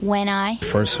When I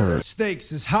first heard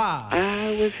Stakes is high.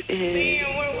 I was in.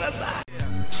 Damn, where was I?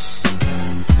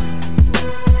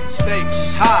 Stakes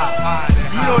is high.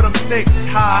 You know them stakes is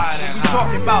high. We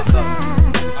talking about the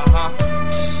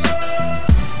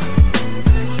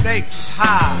stakes is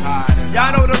high.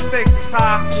 Y'all know them stakes is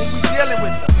high when we dealing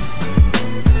with them.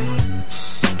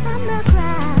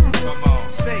 Come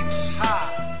on, stakes is high.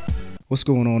 What's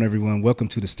going on, everyone? Welcome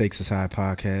to the Stakes is High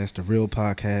podcast, a real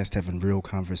podcast having real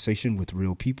conversation with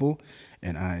real people.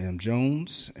 And I am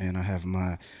Jones, and I have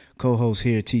my co-host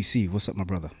here, TC. What's up, my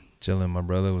brother? Chilling, my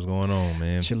brother. What's going on,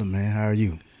 man? Chilling, man. How are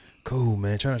you? Cool,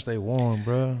 man. Trying to stay warm,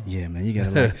 bro. Yeah, man. You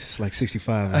got to it's like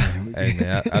 65. Hey,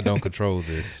 man, I don't control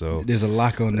this, so there's a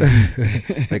lock on the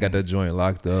heat. they got that joint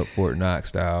locked up, Fort Knox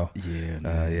style. Yeah,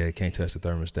 man. Yeah, can't touch the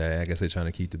thermostat. I guess they're trying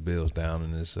to keep the bills down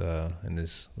in this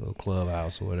little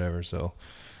clubhouse or whatever. So,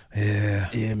 yeah.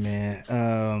 Yeah,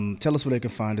 man. Tell us where they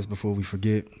can find us before we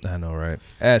forget. I know, right?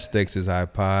 At Stakes is High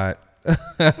Pod.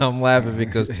 I'm laughing, man,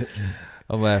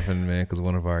 because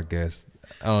one of our guests,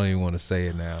 I don't even want to say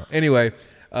it now. Anyway.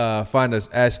 Find us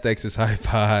at Stakes is High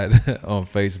Pod on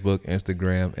Facebook,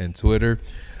 Instagram, and Twitter.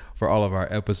 For all of our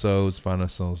episodes, find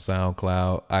us on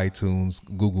SoundCloud, iTunes,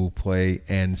 Google Play,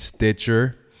 and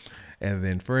Stitcher. And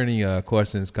then for any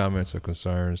questions, comments, or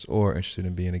concerns, or interested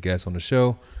in being a guest on the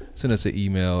show, send us an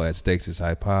email at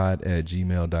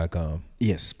stakesishighpod@gmail.com.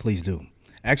 Yes, please do.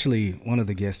 Actually, one of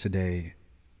the guests today...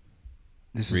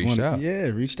 Reached out. Yeah,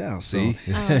 reached out. See,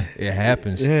 it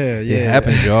happens. Yeah. It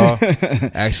happens, y'all.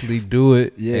 Actually do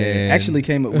it. Yeah, actually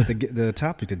came up with the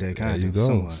topic today. Kind there you of. go.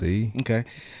 Somewhat. See. Okay.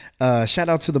 Shout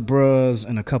out to the bros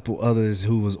and a couple others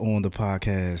who was on the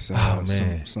podcast.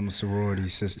 Man, some sorority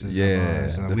sisters. Yeah, of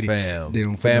ours.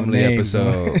 the family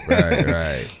episode.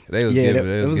 right. They was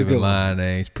giving line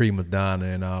names, Prima Donna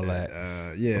and all that.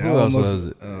 Who else was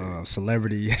it?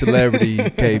 Celebrity,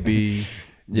 KB.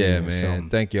 Yeah, man. So,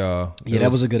 thank y'all. That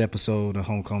was a good episode of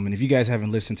Homecoming. If you guys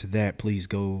haven't listened to that, please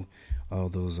go all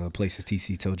those places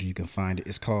TC told you can find it.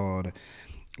 It's called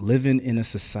Living in a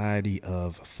Society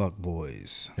of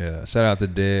Fuckboys. Yeah, shout out to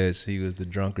Dez. He was the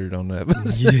drunkard on that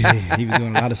episode. Yeah, he was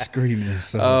doing a lot of screaming.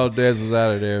 So. Oh, Dez was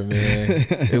out of there, man.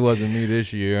 It wasn't me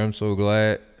this year. I'm so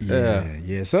glad.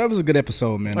 Yeah. So that was a good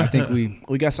episode, man. I think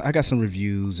I got some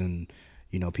reviews and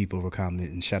people were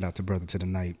commenting. Shout out to Brother to the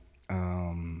Night.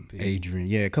 Adrian,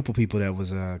 a couple people that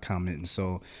was commenting.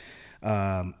 So,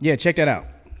 check that out.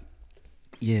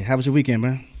 Yeah, how was your weekend,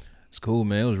 man? It's cool,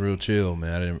 man. It was real chill,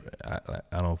 man.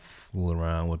 I don't fool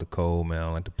around with the cold, man. I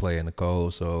don't like to play in the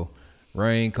cold. So,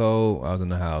 rain, cold, I was in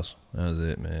the house. That was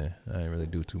it, man. I didn't really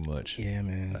do too much. Yeah,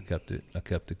 man. I kept it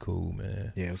cool,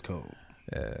 man. Yeah, it was cold.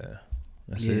 Yeah,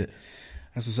 that's it.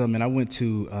 That's what's up, man. I went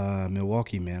to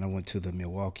Milwaukee, man. I went to the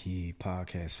Milwaukee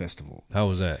Podcast Festival. How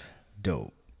was that?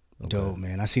 Dope. Okay. Dope,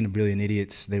 man. I seen the Brilliant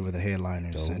Idiots. They were the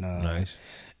headliners. Dope. And nice.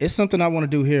 It's something I want to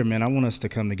do here, man. I want us to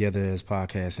come together as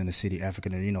podcasts in the city,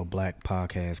 African, black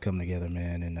podcasts come together,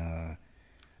 man, and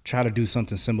try to do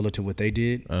something similar to what they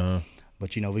did. But,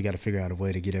 we got to figure out a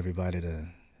way to get everybody to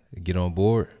get on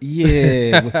board.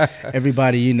 Yeah.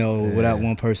 Everybody, without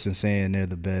one person saying they're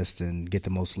the best and get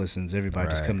the most listens, everybody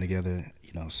just come together.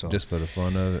 So just for the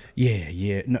fun of it.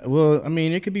 Yeah. No, well, I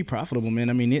mean, it could be profitable, man.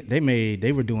 I mean,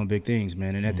 they were doing big things,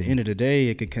 man. And at the end of the day,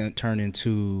 it could turn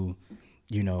into,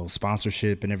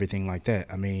 sponsorship and everything like that.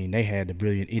 I mean, they had the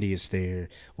Brilliant Idiots there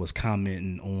was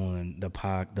commenting on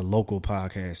the local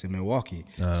podcast in Milwaukee,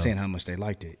 saying how much they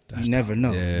liked it. You never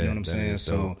know. Yeah, you know what I'm saying?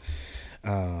 So,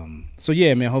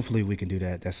 yeah, man, hopefully we can do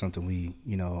that. That's something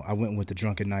I went with the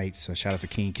Drunken Knights. So shout out to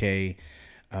King K.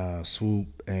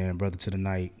 Swoop and Brother to the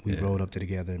Night, we rode up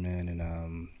together, man, and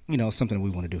something we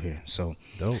want to do here. So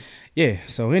dope. Yeah.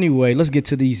 So anyway, let's get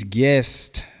to these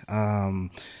guests.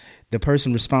 The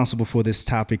person responsible for this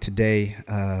topic today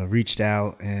reached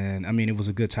out, and I mean it was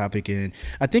a good topic, and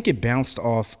I think it bounced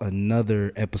off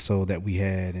another episode that we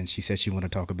had, and she said she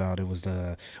wanted to talk about it was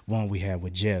the one we had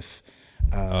with Jeff.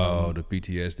 The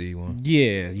PTSD one.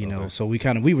 Yeah, Okay. So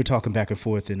we were talking back and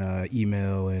forth in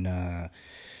email and.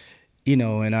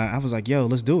 And I was like, yo,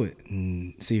 let's do it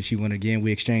and see if she went again.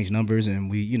 We exchanged numbers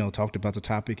and we, talked about the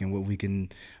topic and what we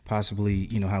can possibly,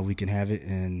 how we can have it.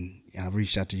 And I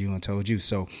reached out to you and told you.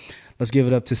 So let's give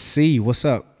it up to C. What's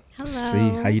up? Hello. C,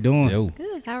 how you doing? Yo.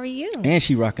 Good. How are you? And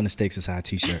she rocking the Stakes is High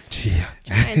t-shirt. Yeah.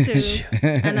 Trying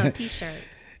to. I know, t-shirt.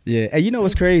 Yeah. And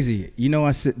what's crazy?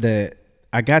 I said that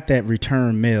I got that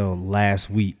return mail last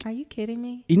week. Are you kidding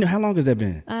me? You know how long has that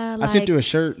been? I sent Like- her a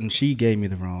shirt and she gave me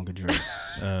the wrong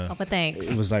address. Oh, but thanks.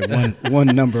 It was like one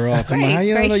number off. I'm like, how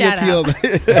you Great know your shout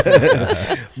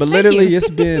PO? But literally, you. it's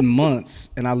been months,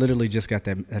 and I literally just got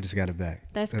that. I just got it back.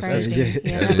 That's crazy. crazy.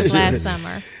 Yeah, that was last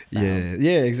summer. So.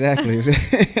 Yeah, exactly.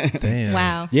 Damn.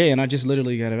 Wow. Yeah, and I just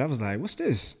literally got it. I was like, what's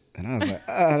this? And I was like,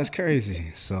 that's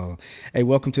crazy. So, hey,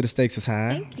 welcome to The Stakes is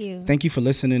High. Thank you. Thank you for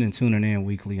listening and tuning in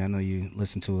weekly. I know you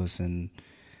listen to us and,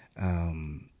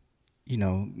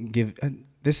 give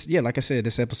this. Yeah, like I said,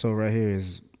 this episode right here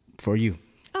is for you.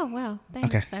 Oh, wow.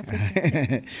 Thanks. Okay. I appreciate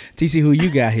it. TC, who you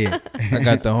got here? I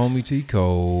got the homie T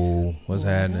Cole. What's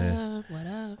happening? What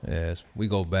up? Yes, we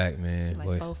go back, man. Like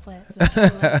Boy. 4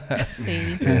 flats.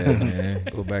 See. Yeah, man.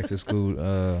 Go back to school.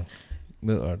 I'm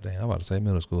about to say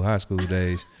middle school, high school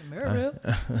days.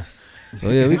 So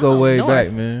yeah, we go way North.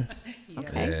 back, man.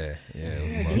 Okay.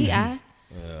 Yeah. GI?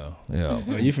 Yeah.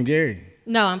 Are you from Gary?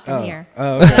 No, I'm from here.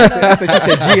 Oh, okay. I thought you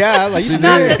said GI. I was like, you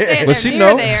No, I'm just saying But that she near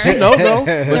know. there. She know though.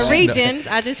 But The she know. regions.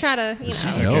 I just try to, She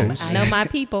knows. know my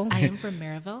people. I am from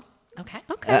Maryville. Okay.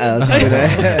 Okay.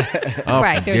 I'm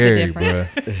Right, from there's a Gary, difference.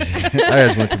 bruh. I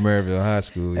just went to Maryville High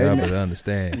School. Y'all better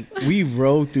understand. we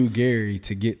rode through Gary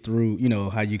to get through,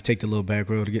 how you take the little back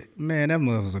road to get, man, that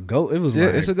mother was a goat. It was Yeah,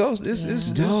 like, it's a ghost. It's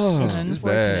Dog. bad.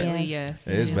 Unfortunately, yes.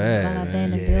 It's A bad, lot of man.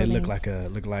 abandoned yeah, it buildings.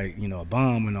 looked like, a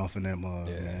bomb went off in that mug,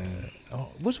 man. Oh,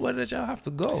 which way did y'all have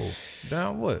to go?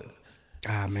 Down what?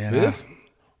 Ah, man, Fifth?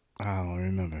 I don't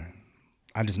remember.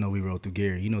 I just know we rode through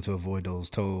Gary, to avoid those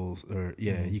tolls, or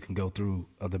you can go through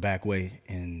the back way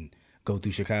and go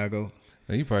through Chicago.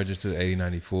 Well, you probably just took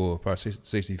 80-94, probably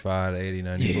 65 to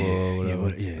 80-94 or whatever.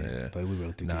 Yeah, but we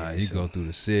rode through Nah, Gary. you so- go through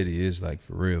the city, it's like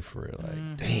for real.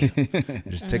 Like, damn.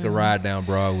 Just take a ride down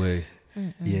Broadway,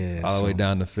 Yeah, all the so, way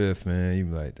down to Fifth, man. You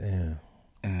be like, damn.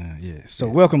 yeah. So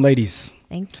welcome, ladies.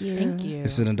 Thank you. Thank you.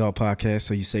 It's an adult podcast,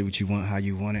 so you say what you want, how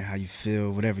you want it, how you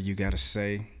feel, whatever you got to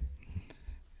say.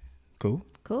 Cool?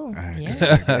 Cool. All right.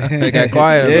 Yeah. They got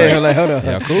quiet. Yeah, Like, like, hold on.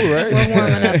 yeah, cool, right? We're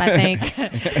warming up, I think.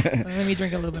 Let me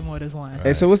drink a little bit more of this wine.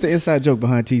 Hey, so what's the inside joke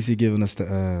behind TC giving us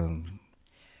the?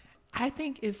 I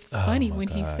think it's funny my when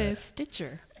God. he says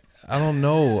Stitcher. I don't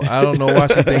know why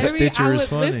she thinks Stitcher I is would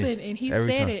funny. listen, and he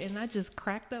Every said time. it, and I just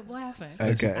cracked up laughing.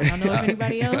 Okay. I don't know if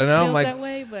anybody else And I'm feels like- that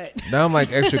way, but Now I'm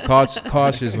like extra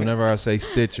cautious whenever I say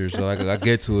Stitcher. So like I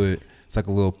get to it, it's like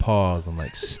a little pause. I'm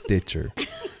like Stitcher.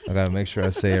 I gotta make sure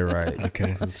I say it right.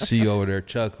 Okay. She over there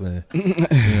chuckling.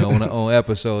 On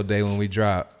episode day when we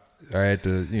drop, or at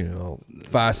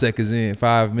the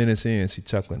 5 minutes in, she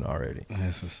chuckling already.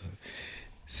 Yes, yes, yes.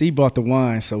 C bought the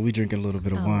wine, so we drinking a little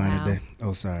bit of Oh, wine wow. today.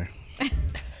 Oh, sorry.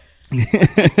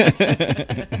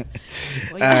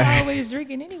 well, you're always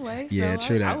drinking anyway. So Yeah,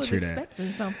 true that, I was true that.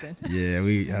 expecting something. Yeah,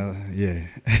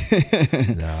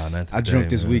 Nah, not I today, drunk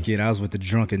this man. weekend. I was with the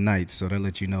drunken knights, so that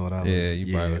let you know what I was. Yeah,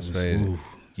 you probably it was faded. ooh,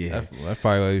 yeah, That's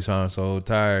probably why you sound so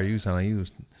tired. You sound like you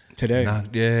was today.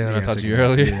 knocked. Yeah, when I I talked took to you a nap.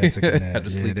 earlier. Yeah, I took a nap. Had to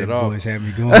Yeah, sleep that it off. voice had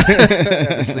me going. Had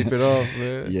to sleep it off,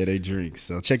 man. Yeah, they drink.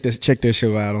 So check this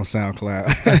show out on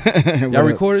SoundCloud. Y'all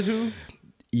recorded too?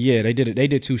 Yeah, they did it. They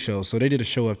did 2 shows. So they did a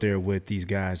show up there with these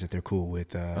guys that they're cool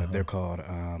with. Uh-huh. They're called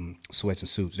Sweats and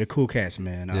Suits. They're cool cats,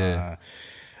 man. Yeah.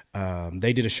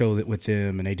 They did a show with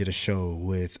them, and they did a show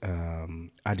with.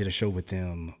 I did a show with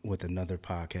them with another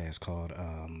podcast called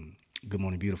Good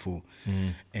Morning Beautiful,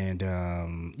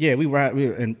 and yeah, we were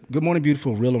and Good Morning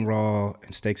Beautiful, Real and Raw,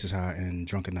 and Stakes is High, and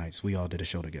Drunken Nights. We all did a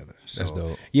show together. So, That's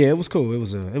dope. Yeah, it was cool. It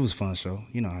was a fun show.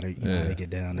 You know how they get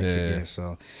down. That shit, yeah.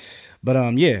 So, but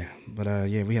yeah,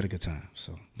 we had a good time.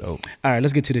 So Dope. all right,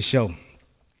 let's get to the show.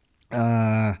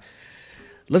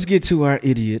 Let's get to our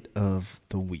idiot of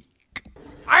the week.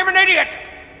 I'm an idiot!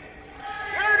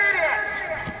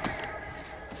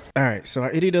 All right, so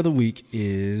our idiot of the week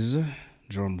is,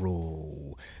 drum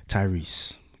roll,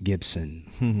 Tyrese Gibson.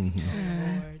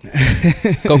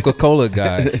 Coca-Cola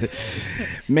guy.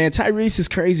 Man, Tyrese is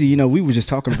crazy. We were just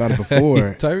talking about it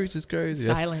before. Tyrese is crazy.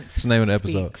 Silence. That's the name of the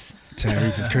episode. speaks.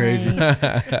 Tyrese is crazy.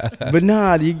 Right. But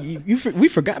nah, we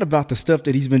forgot about the stuff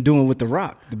that he's been doing with The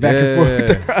Rock, the back and forth with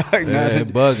The Rock. Yeah,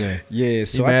 bugging. Yeah,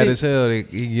 so he I mad think, as hell. He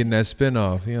getting that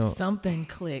spinoff. Something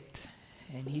clicked,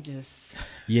 and he just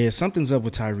yeah, something's up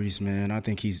with Tyrese, man. I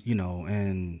think he's,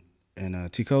 and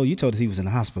T. Cole, you told us he was in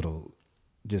the hospital.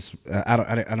 Just I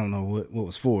don't know what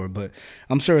was for, but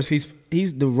I'm sure he's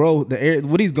the role,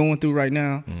 what he's going through right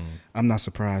now. I'm not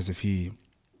surprised if he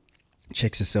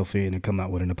checks himself in and come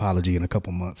out with an apology in a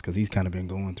couple months, because he's kind of been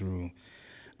going through.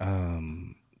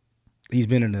 He's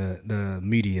been in the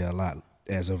media a lot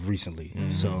as of recently.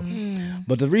 So,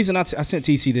 but the reason I sent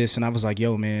TC this, and I was like,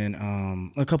 yo,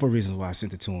 man, a couple of reasons why I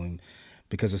sent it to him.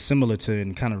 because it's similar to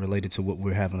and kind of related to what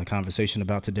we're having a conversation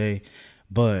about today.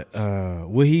 But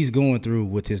what he's going through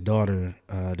with his daughter,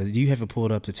 do you have it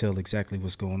pulled up to tell exactly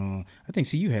what's going on? I think,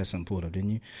 see, you had something pulled up, didn't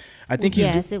you? I think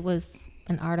Yes, it was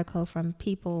an article from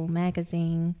People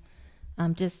magazine,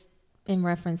 just in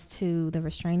reference to the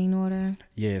restraining order.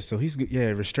 Yeah, so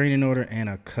restraining order and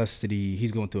a custody.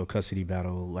 He's going through a custody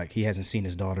battle. Like, he hasn't seen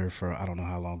his daughter for I don't know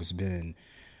how long it's been.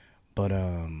 But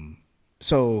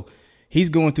so he's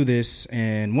going through this,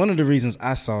 and one of the reasons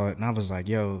I saw it, and I was like,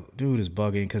 yo, dude is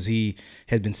bugging, because he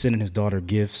had been sending his daughter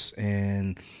gifts,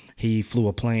 and he flew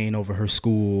a plane over her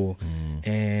school.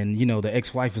 And, you know, the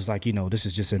ex-wife was like, you know, this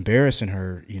is just embarrassing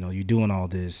her. You know, you doing all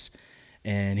this.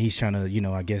 And he's trying to, you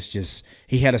know, I guess just,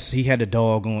 he had a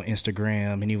dog on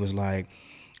Instagram, and he was like,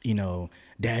 you know,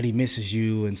 daddy misses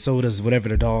you, and so does whatever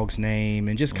the dog's name.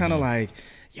 And just kind of like,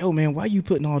 yo, man, why you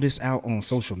putting all this out on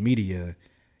social media?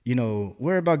 You know,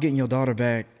 worry about getting your daughter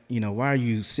back. You know, why are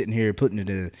you sitting here putting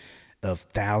it of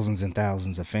thousands and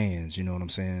thousands of fans? You know what I'm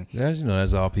saying?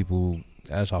 That's all people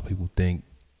think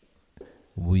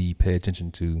we pay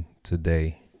attention to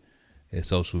today is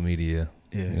social media.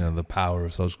 Yeah. You know, the power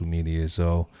of social media.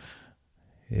 So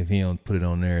if he don't put it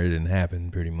on there, it didn't happen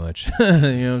pretty much. You know what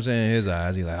I'm saying? In his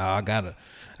eyes, he's like, oh, I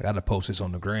gotta post this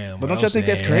on the gram. But don't you think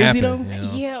that's crazy though? You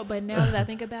know? Yeah, but now that I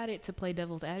think about it, to play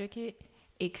devil's advocate,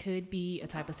 it could be a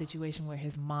type of situation where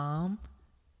his mom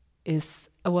is,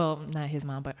 well, not his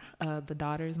mom, but the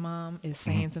daughter's mom is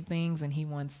saying some things, and he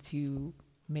wants to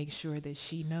make sure that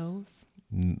she knows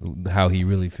how he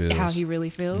really feels.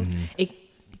 It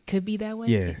could be that way.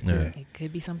 Yeah. It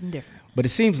could be something different. But it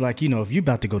seems like, you know, if you're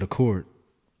about to go to court,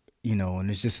 you know, and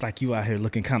it's just like you out here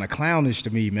looking kind of clownish to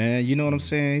me, man. You know what I'm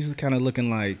saying? He's kind of looking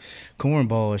like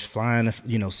cornballish, flying,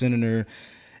 you know, senator.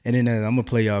 And then I'm going to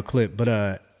play y'all a clip.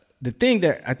 But the thing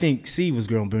that I think C was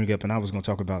going to bring up and I was going to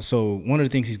talk about. So one of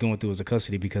the things he's going through is a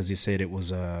custody, because he said it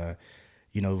was,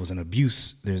 you know, it was an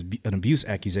abuse. There's an abuse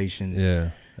accusation.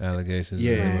 Yeah. Allegations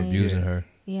of abusing her.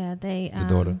 Yeah, the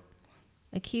daughter.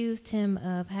 Accused him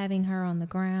of having her on the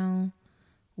ground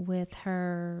with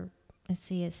her. Let's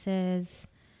see, it says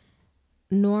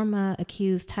Norma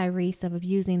accused Tyrese of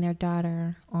abusing their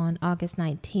daughter on August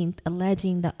 19th,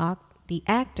 alleging the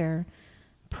actor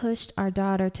pushed our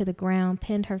daughter to the ground,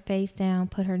 pinned her face down,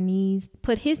 put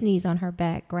his knees on her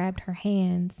back, grabbed her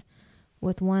hands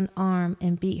with one arm,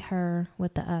 and beat her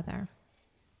with the other.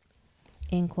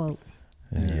 End quote.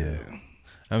 Yeah.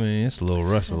 I mean, it's a little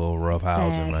rough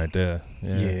housing right there.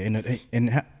 Yeah,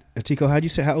 and Tico, how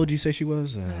old did you say she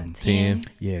was? 10.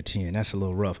 Yeah, 10. That's a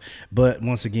little rough. But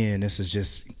once again, this is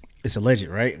just, it's alleged,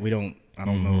 right? I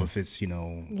don't know if it's, you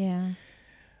know. Yeah.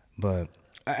 But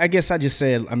I guess I just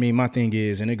said, I mean, my thing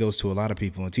is, and it goes to a lot of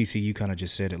people, and TC, you kind of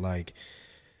just said it, like,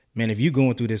 man, if you're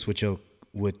going through this with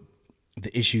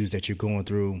the issues that you're going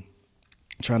through,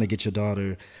 trying to get your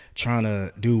daughter, trying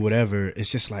to do whatever, it's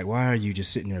just like, why are you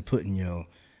just sitting there putting your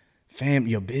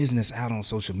business out on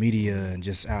social media and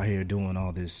just out here doing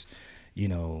all this, you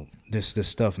know, this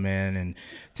stuff, man? And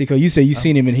Tico, you say you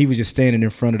seen him and he was just standing in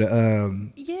front of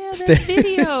the that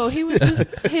video. He was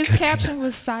just, his caption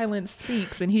was "Silence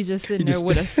Speaks," and he's just sitting there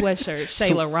with a sweatshirt,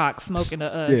 Shayla Rock, smoking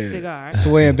a cigar,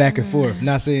 swaying back and forth,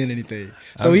 not saying anything.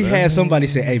 So he had somebody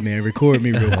say, "Hey man, record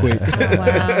me real quick." Oh,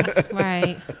 wow,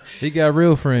 right. He got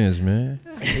real friends, man.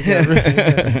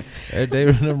 They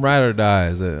them ride or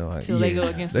dies. Till they go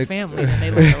against the family and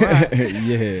they let it rock.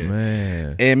 Yeah,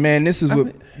 man. And man, this is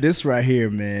this right here,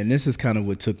 man. This is kind of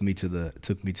what took me to the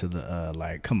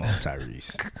like, come on,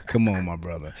 Tyrese, come on, my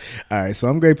brother. All right, so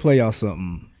I'm gonna play y'all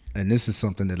something, and this is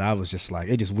something that I was just like,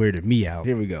 it just weirded me out.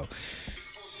 Here we go.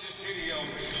 This video,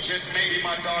 just maybe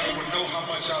my daughter would know how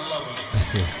much I love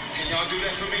her. Can y'all do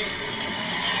that for me?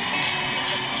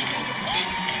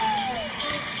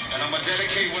 And I'm gonna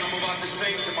dedicate what I'm about to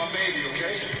sing to my baby,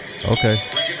 okay? Okay.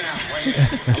 Break it down, right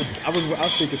now. I was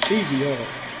thinking Stevie, yo.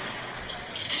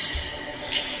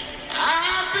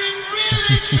 I've been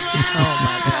really trying. Oh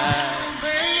my God.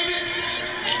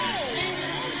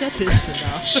 Shut this shit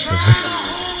off.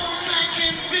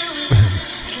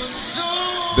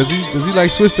 Does he like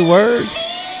switch the words?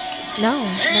 No,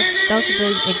 those are the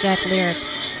exact lyrics.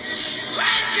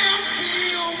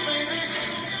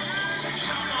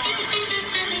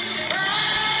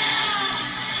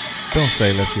 Don't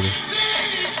say let's get it.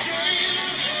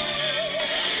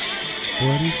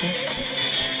 What do you think?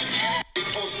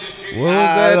 What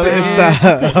was that?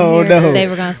 Stop. Oh no. They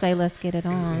were gonna say let's get it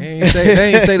on. They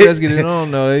ain't say let's get it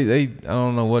on. No, they I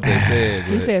don't know what they said.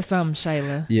 He But said something,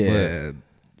 Shayla. Yeah.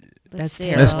 That's still-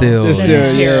 terrible. That's still That's still,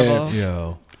 terrible.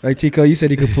 Yo. Like Tico, you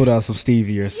said he could put out some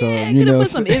Stevie or something. Yeah, you could have know,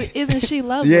 put some Isn't She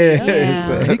Lovely? Yeah. Yeah.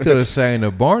 So- He could have sang the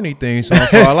Barney theme song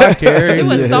for all I care. Do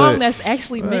a Yeah. song that's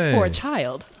actually meant for a Right.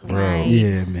 child. Right.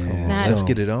 yeah, man. Nah. Let's So-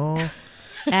 get it on.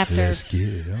 After Let's get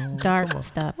it on. dark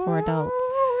stuff for adults.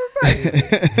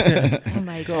 Oh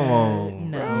my Come God.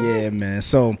 on, No. Yeah, man.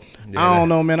 So Yeah, I don't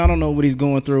know, man. I don't know what he's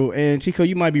going through. And Chico,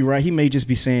 you might be right. He may just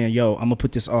be saying, "Yo, I'm gonna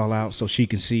put this all out so she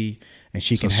can see and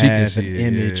she So can she can have see an it,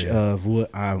 image yeah. of what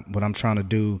I'm trying to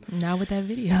do." Not with that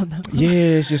video though. Yeah,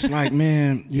 it's just like,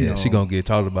 man, you know. She gonna get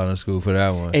talked about in school for that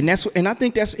one. And I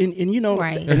think that's and you know,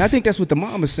 Right. and I think that's what the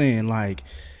mom is saying. Like,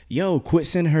 yo, quit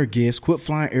sending her gifts, quit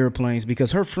flying airplanes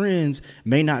because her friends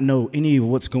may not know any of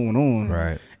what's going on.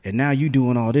 Right. And now you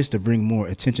doing all this to bring more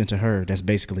attention to her. That's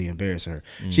basically embarrass her.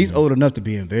 She's old enough to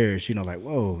be embarrassed. You know, like,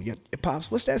 whoa, yeah,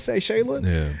 Pops, what's that say, Shayla?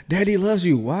 Yeah. Daddy loves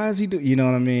you. Why is he do? You know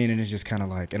what I mean? And it's just kind of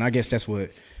like, and I guess that's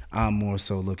what I'm more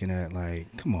so looking at. Like,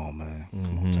 come on, man,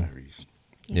 come on, Tyrese.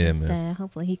 Yeah, man. So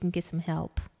hopefully he can get some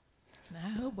help. I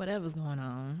hope whatever's going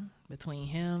on between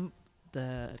him,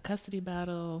 the custody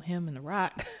battle, him and The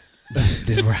Rock,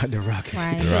 the rock.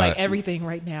 Right. Right. like everything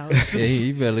right now. Is Yeah,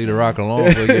 you better leave the rock alone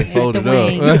before you get The folded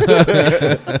wing.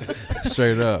 up.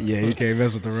 Straight up. Yeah, you can't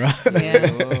mess with the rock.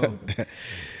 Yeah.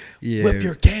 Yeah. Whip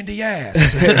your candy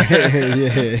ass.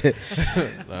 yeah.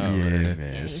 Oh, Yeah, man.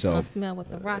 man. You So gonna smell what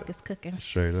the rock is cooking.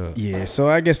 Straight up. yeah, so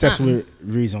I guess that's what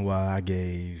reason why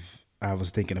I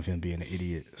was thinking of him being an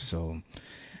idiot. So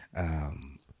yeah,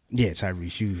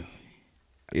 Tyrese, you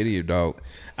Idiot dog.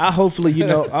 I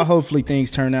hopefully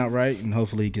things turn out right and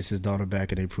hopefully he gets his daughter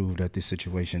back and they prove that this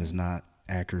situation is not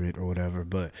accurate or whatever,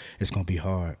 but it's gonna be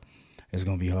hard. It's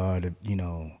gonna be hard to, you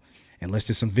know, unless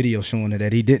there's some video showing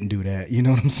that he didn't do that, you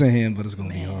know what I'm saying? But it's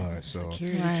gonna be hard. So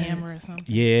security Right. camera or something.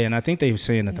 yeah, and I think they were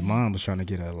saying that the mom was trying to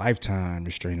get a lifetime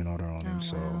restraining order on him. Oh,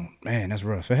 So wow. man, that's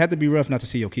rough. It had to be rough not to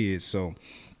see your kids. So,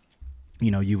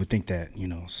 you know, you would think that, you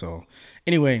know. So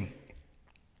anyway,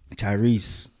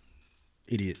 Tyrese,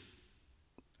 idiot.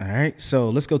 All right, so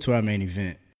let's go to our main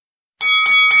event.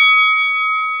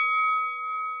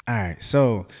 All right,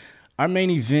 so our main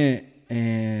event,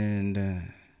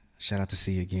 and shout out to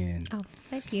C again. Oh,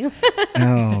 thank you.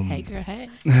 Hey girl, hey.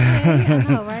 I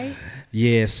know, right?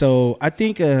 Yeah, so I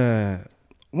think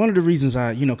one of the reasons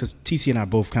because TC and I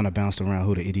both kind of bounced around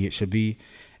who the idiot should be,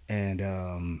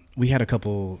 and we had a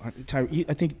couple.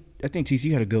 I think TC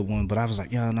you had a good one, but I was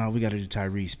like, yeah, no, we got to do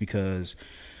Tyrese because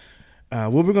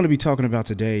what we're going to be talking about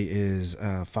today is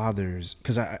fathers.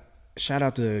 Because I shout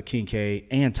out to King K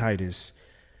and Titus,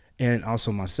 and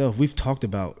also myself. We've talked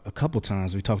about a couple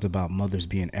times. We talked about mothers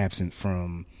being absent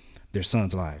from their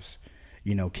sons' lives.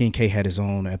 You know, King K had his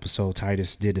own episode.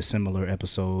 Titus did a similar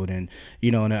episode. And, you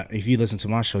know, if you listen to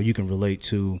my show, you can relate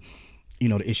to, you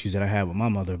know, the issues that I had with my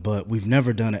mother. But we've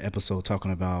never done an episode talking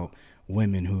about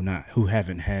women who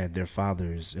haven't had their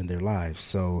fathers in their lives.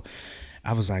 So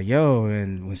I was like, yo,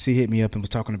 and when C hit me up and was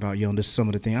talking about, yo, this is some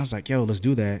of the things, I was like, yo, let's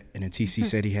do that. And then TC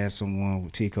said he had someone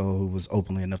with Tico who was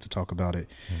openly enough to talk about it.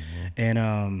 And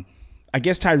I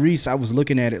guess Tyrese, I was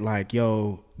looking at it like,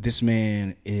 yo, this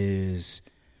man is,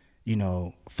 you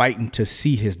know, fighting to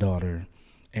see his daughter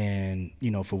and, you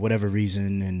know, for whatever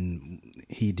reason, and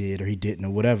he did or he didn't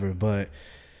or whatever, but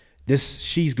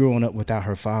she's growing up without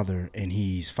her father and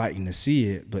he's fighting to see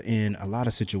it. But in a lot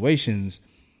of situations,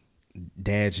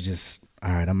 dad's just,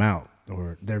 all right, I'm out,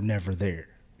 or they're never there.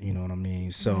 You know what I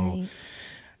mean? So Right.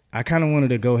 I kind of wanted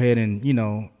to go ahead and, you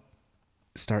know,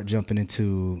 start jumping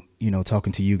into, you know,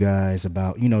 talking to you guys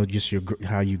about, you know, just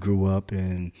how you grew up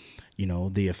and, you know,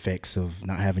 the effects of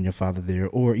not having your father there,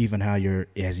 or even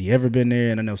has he ever been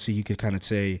there? And I know, so you could kind of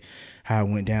say how it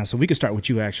went down. So we could start with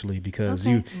you actually, because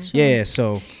Okay, yeah.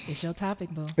 So It's your topic,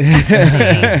 boo.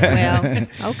 Well,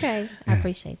 okay. I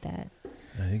appreciate that.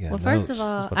 Man, you got Well, first notes. of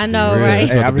all, It's about I to be know, real. right?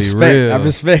 It's hey, about I to be respect. real. I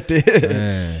respect it.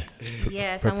 Man.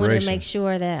 Yes, I wanted to Preparation. make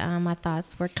sure that my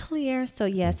thoughts were clear. So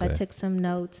yes, I Okay. took some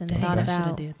notes and Dang, thought I shoulda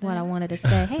about did what I that. wanted to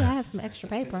say. Hey, I have some extra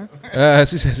paper,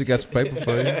 She says she got some paper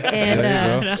for you. and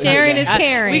There you go. sharing is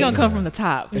caring. We're going to come from the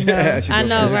top. You know? I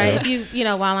know, right? If you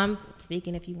know, while I'm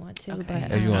speaking, if you want to, Okay.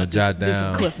 but If you want to jot Do some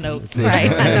down cliff notes.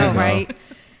 right, I know, right?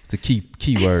 It's the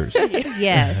key words.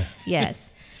 Yes.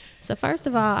 So first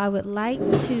of all, I would like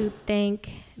to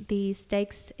thank the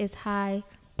Stakes is High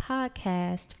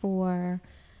podcast for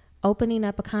opening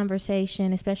up a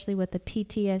conversation, especially with the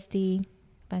PTSD,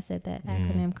 if I said that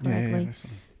acronym correctly.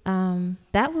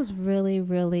 That was really,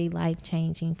 really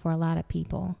life-changing for a lot of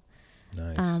people.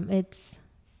 Nice. It's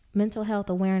mental health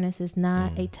awareness is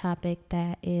not a topic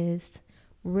that is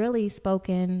really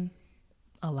spoken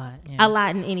A lot. Yeah. a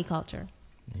lot in any culture,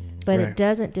 but Right. it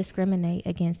doesn't discriminate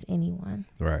against anyone.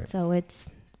 Right. So it's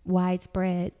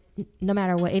widespread, no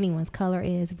matter what anyone's color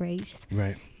is, race,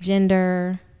 Right.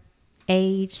 gender,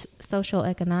 age, social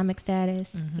economic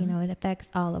status. You know, it affects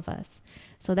all of us.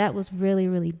 So that was really,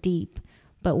 really deep.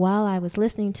 But while I was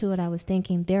listening to it, I was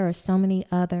thinking there are so many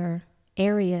other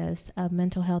areas of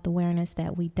mental health awareness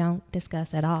that we don't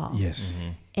discuss at all. Yes.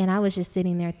 And I was just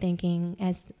sitting there thinking,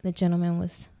 as the gentleman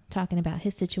was talking about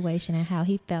his situation and how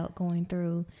he felt going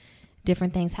through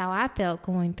different things, how I felt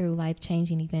going through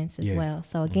life-changing events as Yeah. well.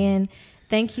 So again,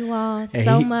 thank you all And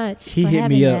so much He for hit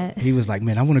having me up. that. He was like,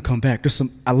 "Man, I want to come back.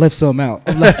 I left some out."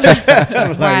 I'm like,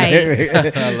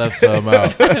 Right. I left some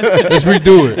out. Let's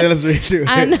redo it. Yeah, let's redo it.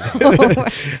 I know.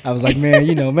 I was like, man,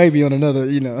 maybe on another,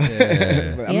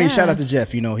 Yeah. But, I mean, shout Yeah. out to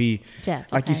Jeff. He,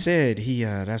 Jeff, like you okay.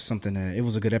 said, that's something that it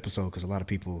was a good episode because a lot of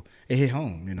people, it hit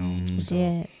home, So,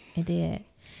 It did.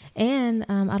 And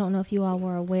I don't know if you all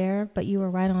were aware, but you were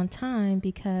right on time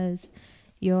because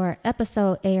your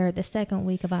episode aired the second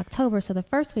week of October. So the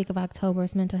first week of October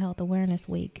is Mental Health Awareness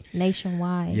Week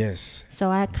nationwide. Yes. So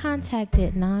I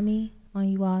contacted NAMI on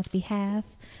you all's behalf,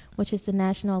 which is the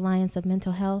National Alliance of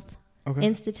Mental Health Okay.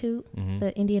 Institute,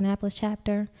 the Indianapolis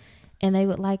chapter. And they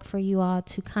would like for you all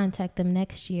to contact them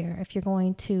next year if you're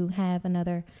going to have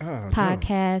another Oh, dope.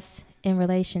 podcast in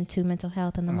relation to mental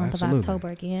health in the month absolutely. of October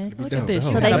again. Look Dope, at this. dope.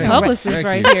 You So they got a can publicist Thank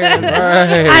right you. here.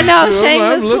 Right. I know, Sure,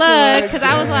 shameless I'm looking plug, like because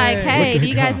I was like, hey, Look do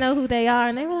you guys at know who they are?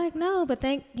 And they were like, no, but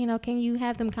can you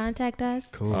have them contact us?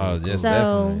 Cool. Oh, cool. yes, So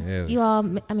definitely. Yeah. you all,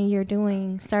 I mean, you're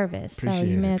doing service, so Appreciate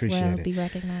you it, may as well appreciate it. be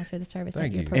recognized for the service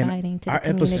Thank that you're you. And providing to our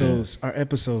the community. our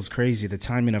episodes crazy. The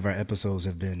timing of our episodes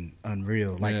have been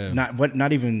unreal. Like Yeah.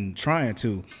 not even trying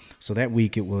to. So that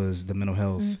week it was the mental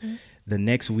health. Mm-hmm. The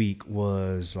next week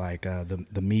was like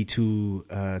the Me Too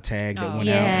tag that Oh, went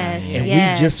yes, out, and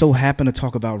yes. we just so happened to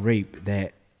talk about rape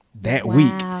that week.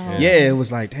 Wow. Yeah, it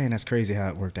was like, dang, that's crazy how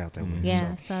it worked out that way.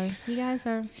 Yeah, So, so you guys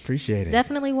are appreciate it.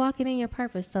 definitely walking in your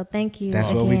purpose. So thank you. That's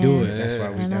what we do. again. It. That's why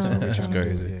we. I That's what know. we That's trying to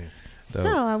crazy. do. Yeah. Dope.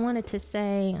 So I wanted to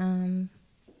say, in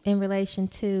relation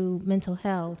to mental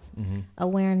health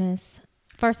awareness,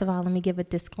 first of all, let me give a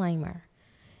disclaimer.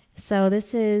 So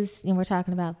this is, we're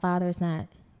talking about fathers not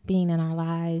being in our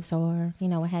lives or,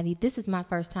 what have you. This is my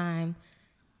first time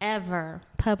ever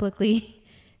publicly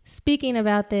speaking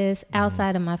about this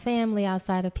outside of my family,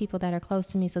 outside of people that are close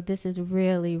to me. So this is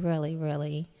really, really,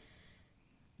 really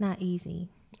not easy.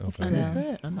 if you Okay. will.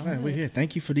 Understood. All Understood. right, we're here.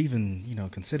 Thank you for even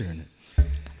considering it.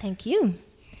 Thank you.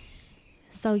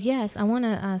 So yes, I want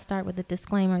to start with a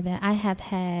disclaimer that I have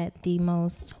had the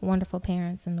most wonderful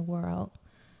parents in the world.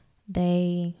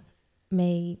 They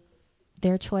made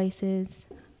their choices.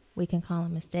 We can call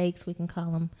them mistakes. We can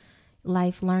call them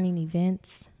life learning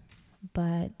events.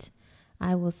 But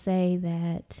I will say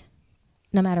that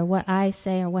no matter what I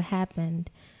say or what happened,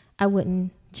 I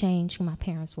wouldn't change who my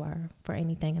parents were for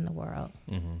anything in the world.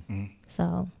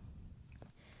 So,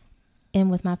 and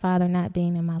with my father not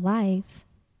being in my life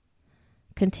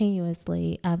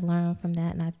continuously, I've learned from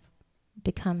that and I've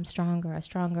become stronger, a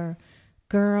stronger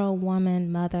girl,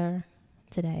 woman, mother.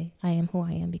 Today, I am who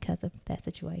I am because of that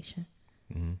situation.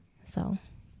 So,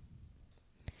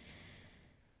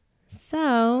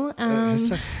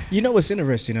 What's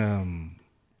interesting?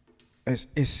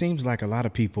 It seems like a lot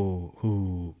of people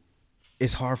who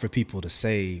it's hard for people to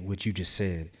say what you just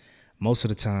said. Most of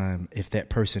the time, if that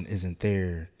person isn't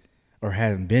there or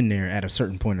hasn't been there at a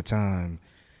certain point of time,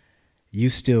 you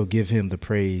still give him the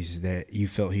praise that you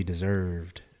felt he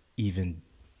deserved, even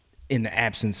in the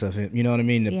absence of him. You know what I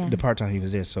mean? The part time he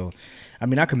was there. So, I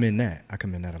mean, I commend that. I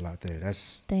commend that a lot there.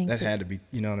 Thanks. That had to be,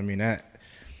 you know what I mean?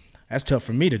 That's tough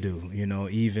for me to do,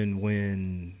 even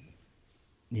when,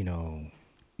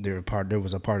 there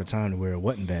was a part of time where it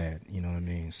wasn't bad, you know what I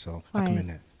mean? So I commend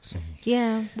that. So.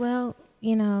 Yeah, well,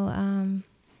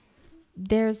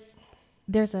 there's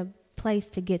a place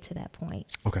to get to that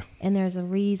point. Okay. And there's a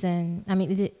reason. I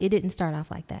mean, it didn't start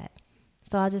off like that.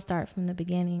 So I'll just start from the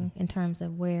beginning in terms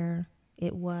of where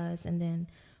it was and then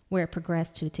where it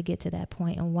progressed to get to that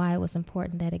point and why it was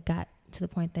important that it got to the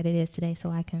point that it is today so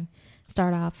I can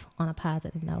start off on a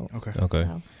positive note. Okay.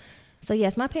 So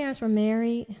yes, my parents were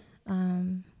married.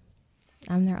 I'm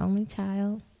their only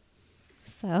child.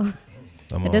 So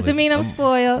it doesn't mean I'm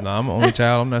spoiled. No, I'm an only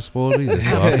child. I'm not spoiled either.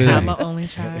 So I feel I'm you. an only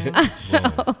child. I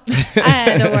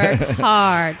had to work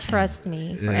hard, trust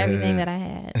me, for everything that I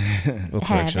had. Well, have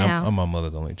correction. now. I'm my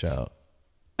mother's only child.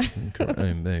 Let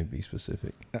me be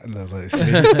specific. That's an Let me be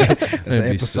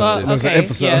episode. specific. That's an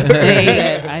episode.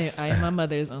 Yes, I am my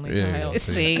mother's only child.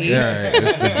 See? Yeah, all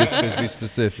right. Let's be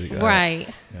specific. All Right.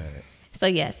 All right. So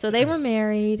yes, so they were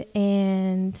married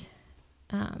and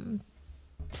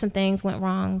some things went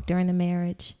wrong during the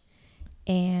marriage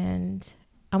and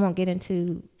I won't get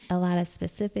into a lot of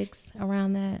specifics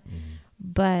around that,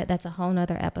 but that's a whole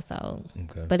nother episode.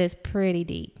 Okay. But it's pretty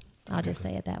deep. I'll just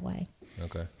say it that way.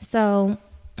 Okay. So,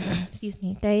 excuse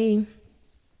me, they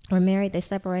were married. They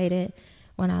separated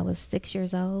when I was 6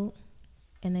 years old,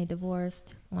 and they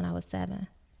divorced when I was 7.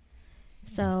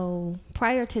 So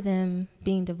prior to them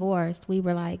being divorced,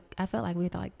 I felt like we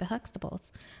were like the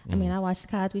Huxtables. I mean, I watched the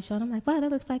Cosby Show, and I'm like, wow,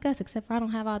 that looks like us, except for I don't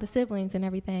have all the siblings and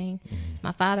everything.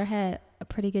 My father had a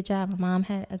pretty good job. My mom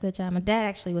had a good job. My dad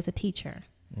actually was a teacher.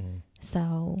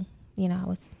 So, you know, I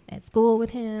was at school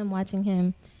with him, watching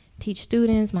him teach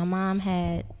students. My mom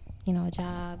had, you know, a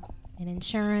job in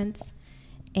insurance,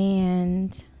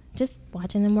 and just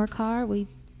watching them work hard, we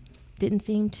didn't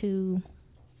seem to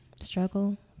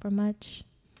struggle for much.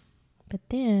 But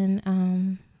then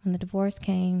when the divorce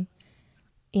came,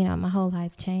 you know, my whole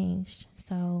life changed.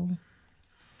 So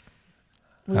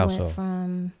we How went so?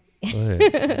 from Go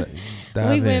ahead.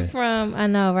 Dive in. I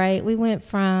know, right? We went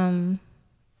from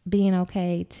being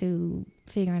okay to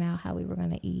figuring out how we were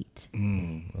going to eat.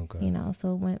 Okay. You know,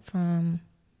 so it went from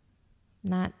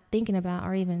not thinking about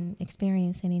or even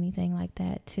experiencing anything like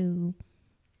that to,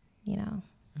 you know,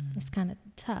 it's kind of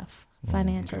tough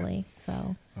financially.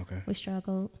 So we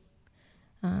struggled.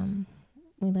 We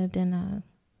lived in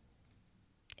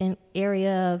an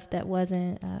area that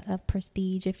wasn't of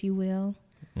prestige, if you will.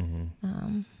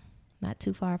 Not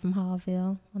too far from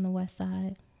Hallville on the west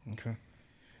side. Okay.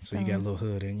 So you got a little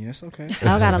hood in you. That's okay.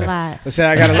 I got a lot. Let's say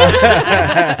I got a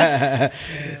lot.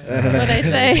 What they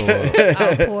say?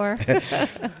 I'm poor.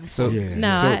 So, No,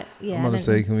 I'm going to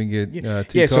say, can we get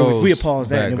T. Yeah, so if we Cole's pause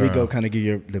that, and then we go background? kind of give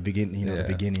you the beginning, the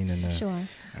beginning and Sure.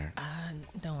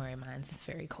 Don't worry, mine's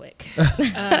very quick.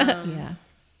 Yeah.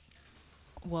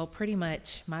 Well, pretty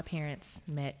much my parents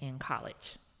met in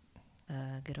college.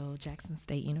 Good old Jackson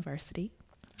State University.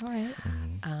 All right.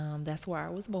 That's where I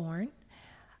was born.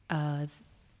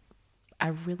 I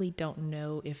really don't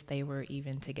know if they were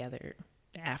even together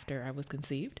after I was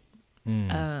conceived.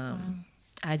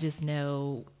 I just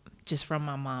know, just from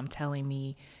my mom telling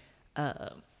me,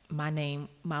 my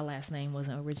last name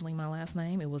wasn't originally my last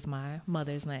name. It was my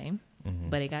mother's name,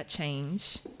 but it got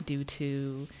changed due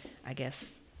to, I guess,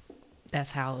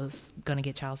 that's how I was going to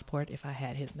get child support if I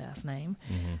had his last name.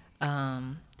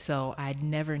 So I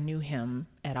never knew him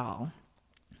at all.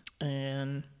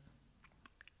 And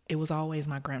it was always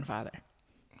my grandfather.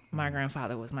 My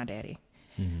grandfather was my daddy.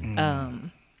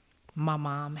 My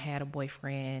mom had a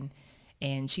boyfriend,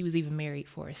 and she was even married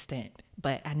for a stint,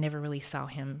 but I never really saw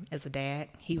him as a dad.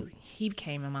 He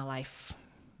came in my life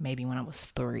maybe when I was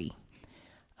 3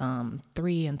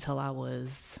 until I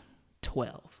was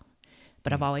 12.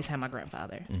 But I've always had my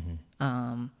grandfather.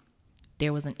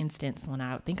 There was an instance when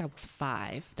I think I was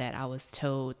 5 that I was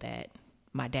told that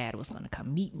my dad was going to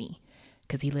come meet me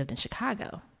because he lived in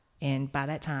Chicago. And by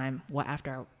that time,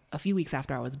 a few weeks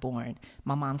after I was born,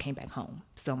 my mom came back home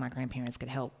so my grandparents could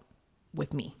help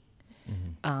with me.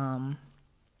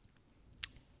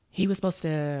 He was supposed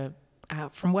to,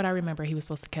 from what I remember, he was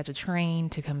supposed to catch a train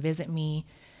to come visit me,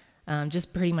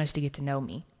 just pretty much to get to know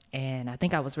me. And I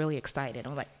think I was really excited. I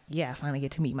was like, yeah, I finally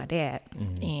get to meet my dad.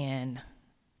 And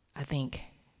I think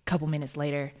a couple minutes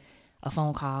later, a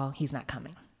phone call, he's not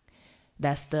coming.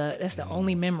 That's the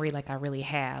only memory like I really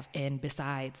have. And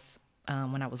besides,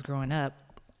 when I was growing up,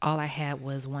 all I had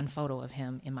was one photo of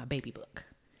him in my baby book.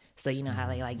 So you know how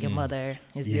they like, your mother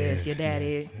is this, your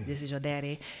daddy, this is your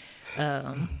daddy.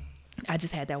 I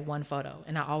just had that one photo,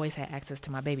 and I always had access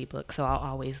to my baby book. So I'll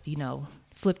always, you know,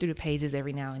 flip through the pages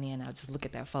every now and then. I'll just look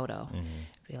at that photo,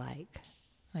 be like,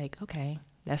 okay,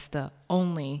 that's the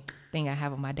only thing I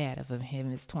have of my dad, of him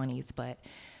in his 20s. But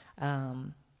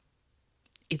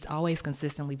it's always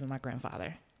consistently been my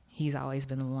grandfather. He's always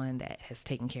been the one that has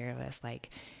taken care of us.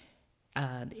 Like,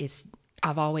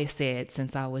 I've always said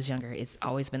since I was younger, it's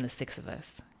always been the 6 of us.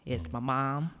 It's my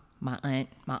mom, my aunt,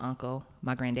 my uncle,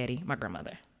 my granddaddy, my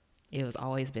grandmother. It was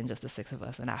always been just the 6 of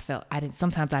us. And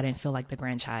sometimes I didn't feel like the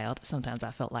grandchild. Sometimes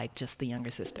I felt like just the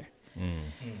younger sister.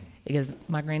 Because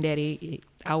my granddaddy,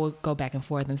 I would go back and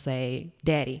forth and say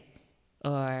daddy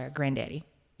or granddaddy.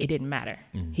 It didn't matter.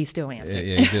 He still answered.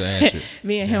 Yeah, he still answered.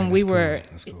 Me and him, we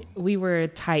cool. were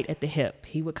tight at the hip.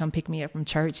 He would come pick me up from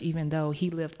church, even though he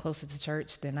lived closer to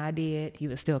church than I did. He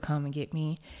would still come and get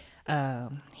me.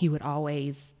 He would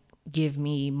always give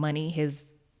me money.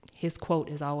 His quote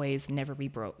is always "never be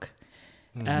broke."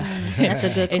 That's a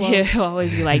good quote. And he'll always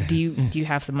be like, "Do you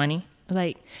have some money?" I'm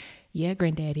like, yeah,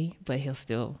 granddaddy, but he'll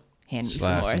hand me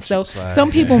Slide some more. some So slide.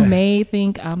 some people may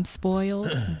think I'm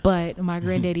spoiled, but my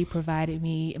granddaddy provided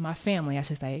me, and my family, I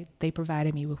should say, they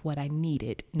provided me with what I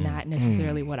needed, not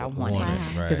necessarily what I wanted. Wanted,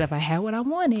 Because right. if I had what I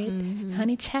wanted,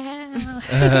 honey child.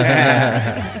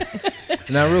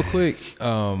 Now, real quick,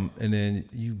 and then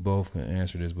you both can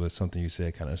answer this, but something you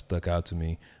said kind of stuck out to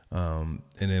me, and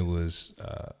it was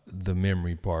the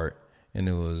memory part, and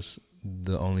it was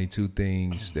the only two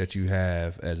things that you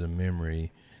have as a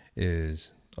memory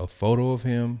is a photo of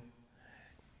him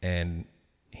and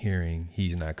hearing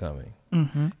he's not coming.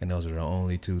 Mm-hmm. And those are the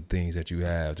only two things that you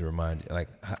have to remind you. Like,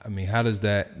 I mean, how does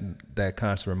that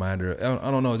constant reminder, I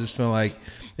don't know, I just feel like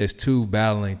it's two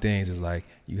battling things. It's like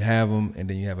you have them and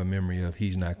then you have a memory of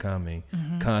he's not coming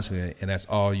constantly, and that's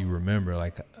all you remember.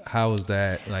 Like, how is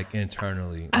that, like,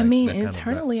 internally? I Like, mean, that kind of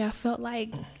internally, I felt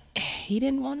like he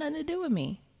didn't want nothing to do with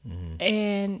me.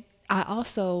 And I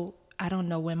don't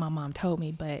know when my mom told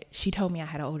me, but she told me I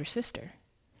had an older sister,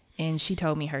 and she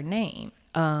told me her name.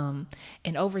 And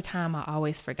over time, I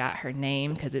always forgot her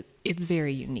name because it's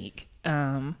very unique.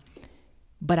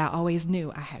 But I always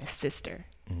knew I had a sister.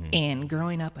 And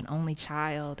growing up an only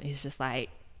child is just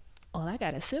like, well, I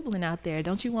got a sibling out there.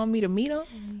 Don't you want me to meet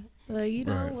him? Like, you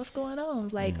know, Right. what's going on?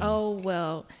 Like, oh,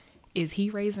 well, is he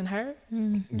raising her?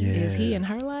 Yeah. Is he in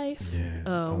her life? Yeah,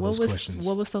 all those questions.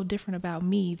 What was so different about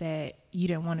me that you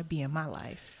didn't want to be in my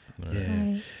life? Yeah.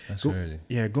 Right. That's Go- crazy.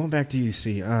 Yeah, going back to you,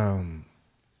 see,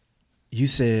 you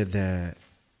said that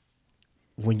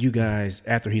when you guys,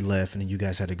 after he left, and then you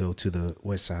guys had to go to the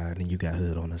west side, and you got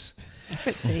hood on us.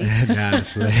 See? Nah,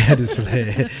 just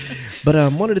playing.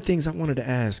 But one of the things I wanted to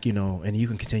ask, you know, and you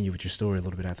can continue with your story a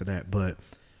little bit after that, but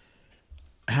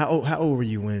how old were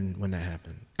you when that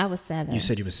happened? I was 7. You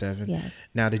said you were 7? Yes.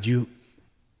 Now,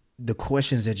 the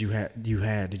questions that you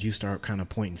had, did you start kind of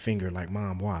pointing finger like,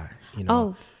 Mom, why? You know?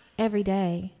 Oh, every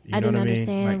day. You I know didn't what I mean?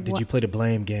 understand. Like, did you play the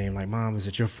blame game? Like, Mom, is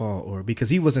it your fault? Or because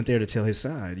he wasn't there to tell his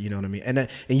side, you know what I mean? And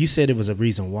you said it was a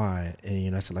reason why, and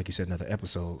you know, that's like you said, another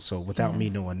episode. So without me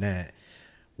knowing that,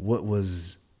 what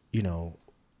was your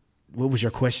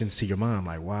questions to your mom?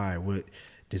 Like, why? What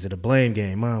is it a blame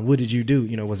game? Mom, what did you do?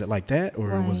 You know, was it like that,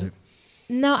 or was Right. it?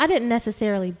 No, I didn't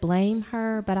necessarily blame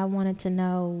her, but I wanted to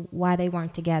know why they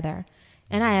weren't together.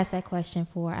 And I asked that question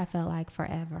I felt like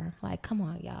forever. Like, come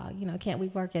on, y'all. You know, can't we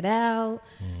work it out?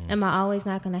 Am I always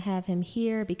not going to have him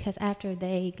here? Because after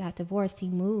they got divorced, he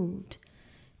moved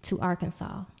to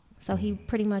Arkansas. So he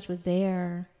pretty much was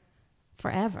there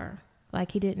forever.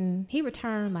 Like, he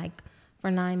returned like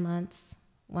for 9 months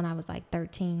when I was like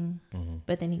 13,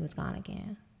 but then he was gone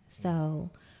again.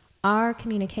 So our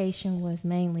communication was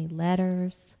mainly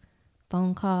letters,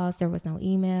 phone calls. There was no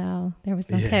email. There was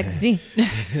no texting.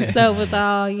 So it was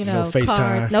all, you know, No FaceTime.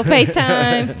 cards, no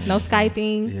FaceTime, no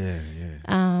Skyping,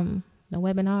 Yeah. no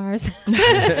webinars.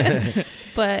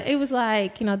 But it was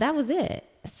like, you know, that was it.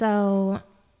 So,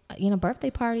 you know, birthday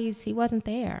parties, he wasn't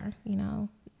there, you know,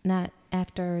 not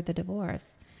after the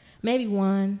divorce. Maybe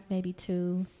 1, maybe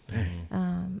 2.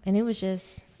 And it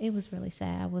was really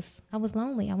sad. I was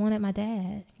lonely. I wanted my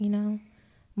dad, you know,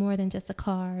 more than just a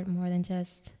card, more than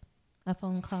just a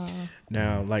phone call.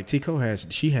 Now, like Tico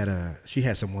she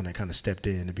had someone that kind of stepped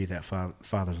in to be that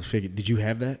fatherly figure. Did you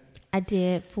have that? I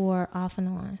did for off and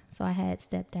on. So I had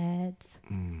stepdads.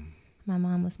 My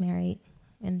mom was married,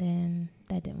 and then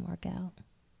that didn't work out.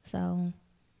 So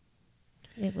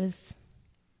it was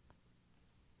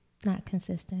not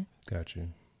consistent. Got you.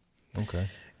 Okay.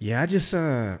 Yeah, I just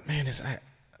man,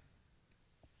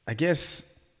 I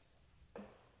guess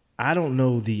I don't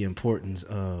know the importance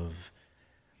of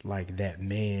like that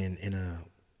man in a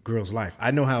girl's life.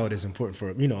 I know how it is important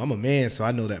for, you know, I'm a man, so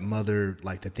I know that mother,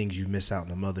 like the things you miss out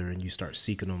in a mother and you start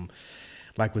seeking them.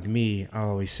 Like with me, I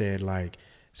always said, like,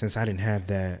 since I didn't have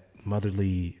that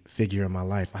motherly figure in my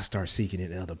life, I start seeking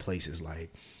it in other places.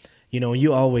 Like, you know,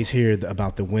 you always hear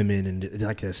about the women and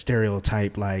like the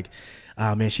stereotype, like,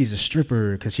 oh man, she's a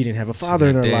stripper because she didn't have a father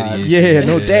in her life. Yeah,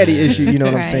 no daddy issue. You know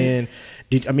what I'm Right. saying?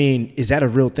 Is that a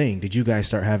real thing? Did you guys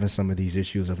start having some of these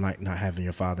issues of like not having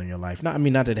your father in your life? Not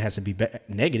that it has to be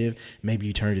negative. Maybe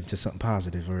you turned it into something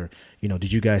positive, or you know,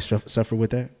 did you guys suffer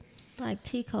with that? Like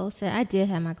Tico said, I did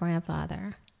have my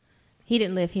grandfather. He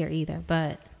didn't live here either,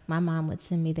 but my mom would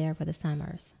send me there for the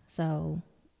summers. So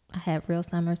I had real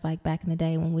summers like back in the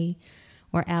day when we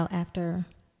were out after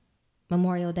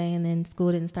Memorial Day, and then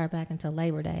school didn't start back until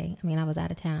Labor Day. I mean, I was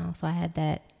out of town, so I had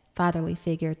that fatherly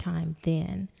figure time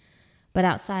then. But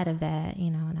outside of that,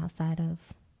 you know, and outside of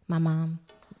my mom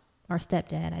or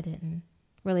stepdad, I didn't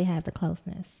really have the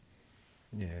closeness.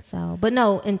 Yeah. So, but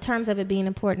no, in terms of it being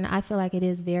important, I feel like it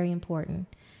is very important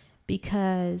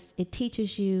because it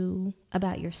teaches you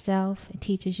about yourself. It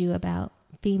teaches you about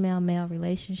female-male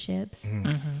relationships.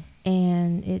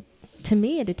 And it, to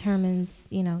me, it determines,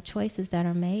 you know, choices that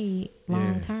are made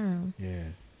long-term. Yeah.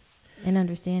 And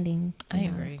understanding. I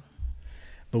you know. agree.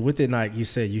 But with it, like you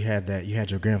said, you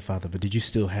had your grandfather, but did you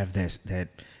still have that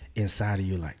inside of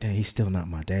you, like, dang, he's still not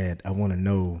my dad? I want to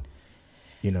know,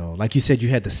 you know, like you said, you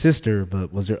had the sister,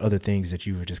 but was there other things that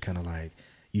you were just kind of like,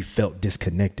 you felt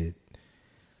disconnected?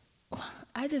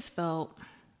 I just felt,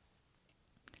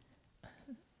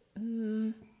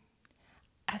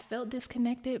 I felt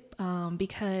disconnected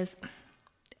because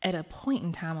at a point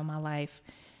in time in my life,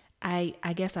 I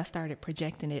guess I started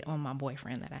projecting it on my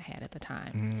boyfriend that I had at the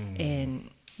time. And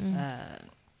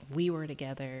we were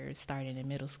together starting in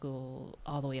middle school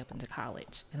all the way up into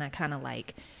college. And I kind of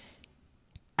like,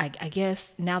 I guess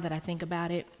now that I think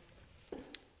about it,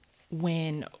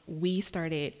 when we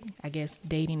started, I guess,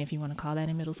 dating, if you want to call that,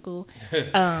 in middle school,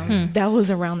 that was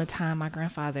around the time my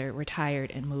grandfather retired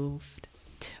and moved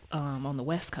on the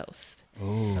West Coast.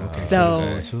 Oh, okay.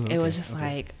 So it was just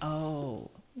like, oh,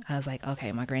 I was like,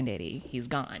 okay, my granddaddy, he's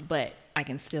gone, but I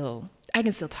can still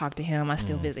talk to him. I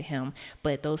still visit him,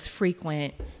 but those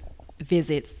frequent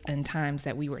visits and times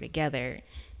that we were together,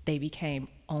 they became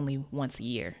only once a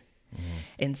year.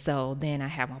 And so then I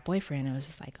had my boyfriend, and it was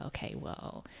just like, okay,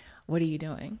 well, what are you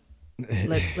doing?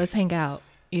 Let's hang out,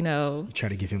 you know. You try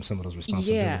to give him some of those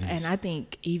responsibilities. Yeah, and I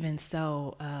think even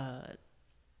so,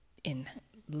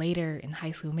 later in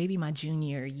high school, maybe my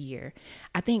junior year,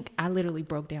 I think I literally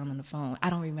broke down on the phone. I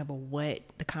don't remember what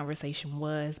the conversation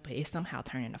was, but it somehow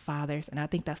turned into fathers, and I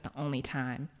think that's the only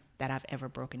time that I've ever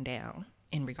broken down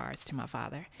in regards to my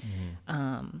father.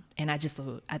 And I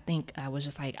think I was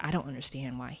just like, I don't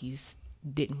understand why he's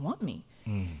didn't want me.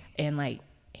 And like,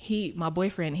 my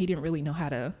boyfriend, he didn't really know how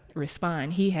to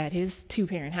respond. He had his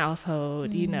 2-parent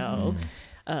household, you know,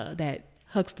 that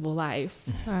Huxtable life,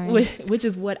 which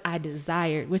is what I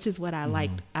desired, which is what I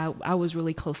liked. I was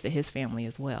really close to his family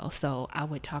as well. So I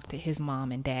would talk to his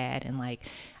mom and dad, and like,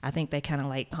 I think they kind of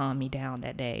like calmed me down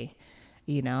that day,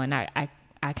 you know, and I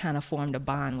kind of formed a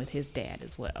bond with his dad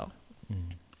as well.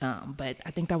 But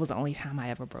I think that was the only time I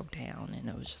ever broke down, and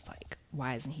it was just like,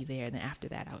 why isn't he there? And then after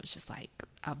that, I was just like,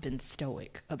 I've been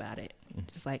stoic about it.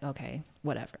 Just like, okay,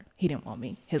 whatever. He didn't want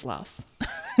me. His loss.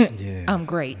 Yeah. I'm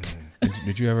great.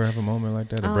 Did you ever have a moment like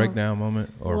that, a breakdown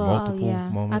moment, or multiple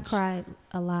moments? I cried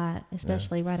a lot,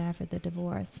 especially right after the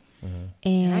divorce.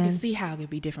 And I can see how it could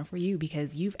be different for you,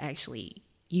 because you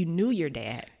knew your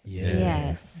dad. Yeah.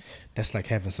 Yes. That's like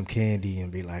having some candy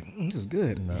and be like, this is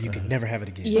good. You can never have it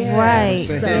again. Yeah. Right.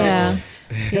 You know what I'm So,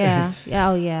 saying? yeah.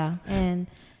 Oh, yeah. And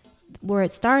where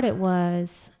it started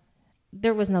was,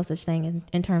 there was no such thing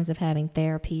in terms of having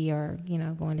therapy or, you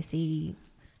know, going to see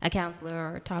a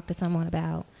counselor or talk to someone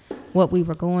about what we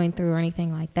were going through or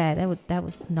anything like that. That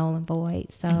was null and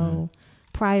void. So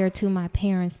prior to my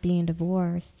parents being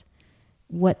divorced,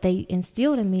 what they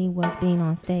instilled in me was being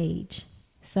on stage.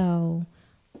 So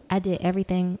I did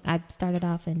everything. I started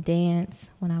off in dance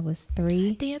when I was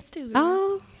 3. Dance too.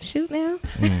 Oh, shoot now.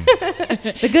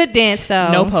 The good dance,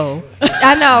 though. No pole.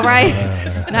 I know,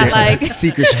 right? Not like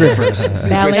Secret strippers.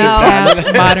 Ballet,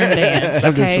 tap, modern dance.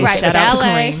 Okay, right, shout out to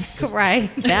ballet, Queens.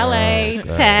 right? Ballet,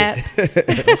 tap,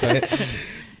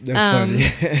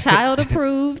 That's funny. child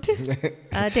approved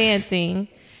dancing.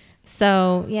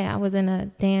 So yeah, I was in a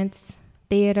dance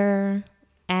theater,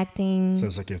 acting. So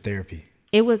it's like your therapy.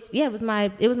 It was my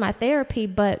therapy,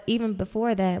 but even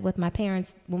before that, with my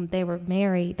parents, when they were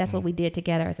married, that's what we did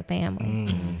together as a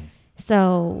family.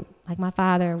 So like, my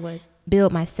father would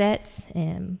build my sets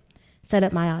and set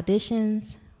up my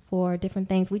auditions for different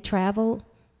things. We traveled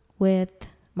with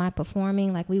my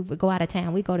performing. Like, we would go out of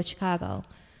town. We'd go to Chicago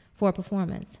for a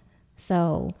performance.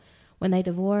 So when they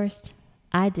divorced,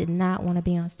 I did not want to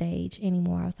be on stage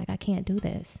anymore. I was like, I can't do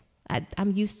this.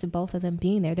 I'm used to both of them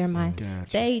being there. They're my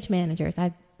stage managers.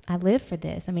 I live for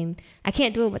this. I mean, I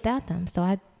can't do it without them. So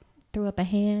I threw up a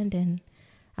hand, and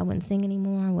I wouldn't sing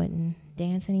anymore. I wouldn't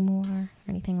dance anymore or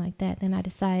anything like that. Then I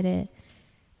decided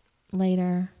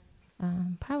later,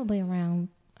 probably around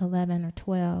 11 or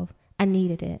 12, I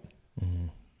needed it.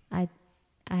 I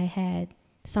had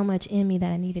so much in me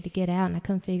that I needed to get out, and I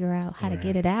couldn't figure out how to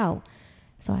get it out.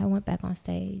 So I went back on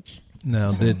stage.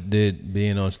 Now, did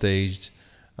being on stage,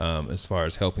 as far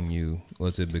as helping you,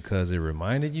 was it because it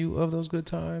reminded you of those good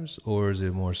times, or is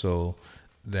it more so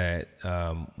that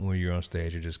when you're on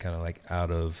stage, you're just kind of like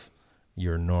out of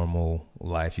your normal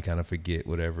life, you kind of forget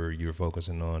whatever you're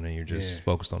focusing on, and you're just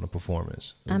focused on the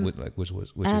performance?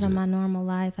 Which out is of it? my normal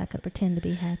life, I could pretend to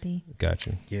be happy. Got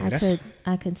you. Yeah,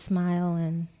 I could smile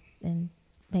and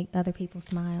make other people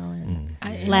smile and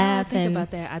And laugh. I think and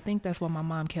about that. I think that's why my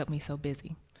mom kept me so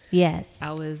busy. yes,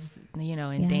 I was, in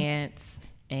Yeah. dance,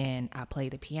 and I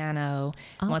played the piano.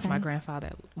 Once my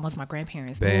Okay.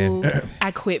 grandparents Band. moved,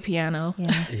 I quit piano.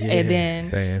 yeah. And then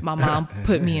Band. my mom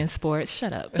put me in sports.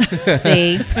 Shut up.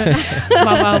 See,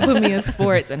 My mom put me in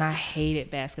sports, and I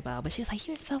hated basketball. But she was like,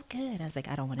 "You're so good." I was like,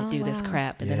 "I don't want to Oh, do this wow.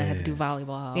 crap." And then I had to do Yeah.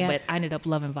 volleyball. Yeah. But I ended up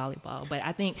loving volleyball. But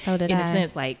I think, So did in I. a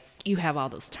sense, like you have all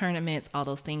those tournaments, all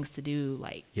those things to do,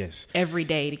 like Yes. every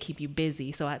day to keep you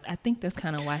busy. So I think that's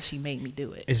kind of why she made me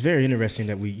do it. It's very interesting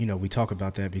that we talk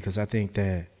about that, because I think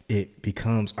that it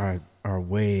becomes our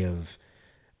way of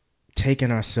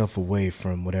taking ourselves away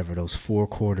from whatever those 4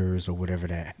 quarters or whatever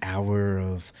that hour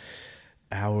of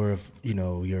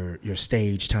your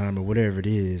stage time or whatever it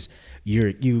is.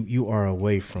 You are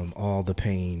away from all the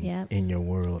pain Yep. in your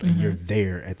world, and you're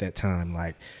there at that time.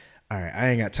 Like, all right, I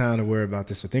ain't got time to worry about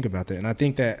this or think about that. And I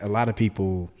think that a lot of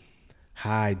people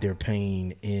hide their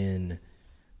pain in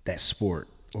that sport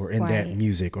or in that Right.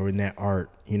 music or in that art.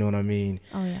 You know what I mean?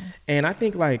 Oh yeah. And I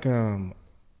think like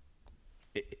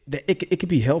it could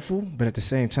be helpful, but at the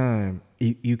same time,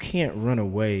 you can't run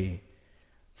away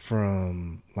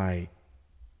from, like,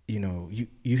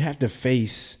 you have to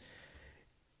face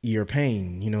your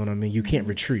pain. You know what I mean? You can't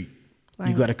retreat. Right.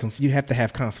 You have to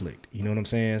have conflict. You know what I'm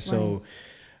saying? So Right.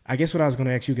 I guess what I was going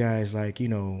to ask you guys, like,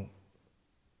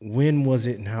 when was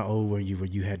it and how old were you where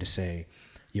you had to say,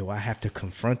 yo, I have to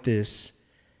confront this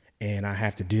and I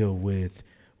have to deal with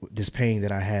this pain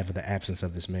that I have of the absence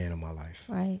of this man in my life?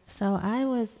 Right. So I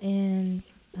was in.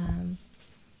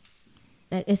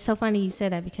 It's so funny you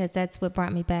said that, because that's what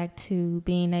brought me back to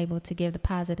being able to give the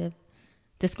positive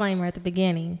disclaimer at the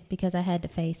beginning, because I had to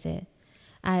face it.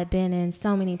 I had been in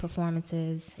so many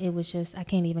performances. It was just, I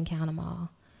can't even count them all.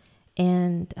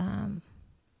 And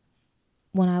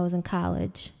when I was in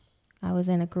college, I was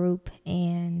in a group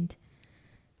and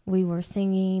we were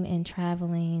singing and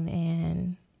traveling,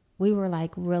 and we were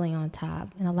like really on top.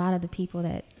 And a lot of the people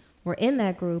that were in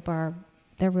that group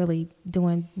they're really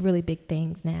doing really big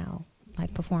things now,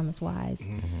 like performance wise.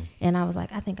 And I was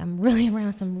like, I think I'm really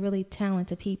around some really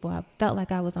talented people. I felt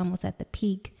like I was almost at the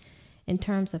peak in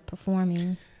terms of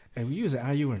performing. And you was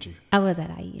at IU, weren't you? I was at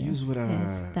IU. You was with,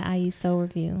 yes, the IU Soul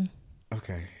Review.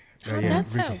 Okay.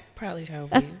 That's Ricky. probably how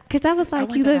That's because I was like,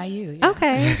 went you to look IU, yeah.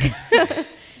 okay.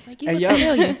 She's like, you Hey, look y'all-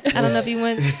 familiar. I don't know if you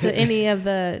went to any of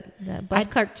the Bus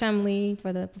Clark Chumley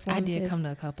for the I performances. did come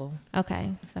to a couple.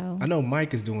 Okay, so I know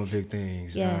Mike is doing big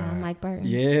things. yeah, Mike Burton.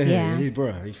 Yeah, yeah.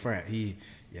 he's frat. He's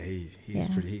Yeah.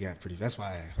 pretty. He got pretty. That's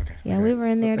why I asked. Okay. Yeah, okay. we were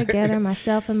in there together,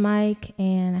 myself and Mike,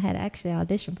 and I had actually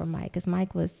auditioned for Mike because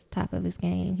Mike was top of his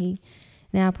game. He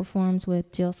now performs with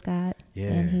Jill Scott, Yeah,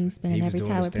 and he's been in was every doing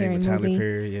Tyler his thing Perry with movie. Tyler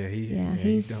Perry. Yeah,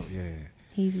 he's dope. Yeah,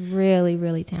 He's really,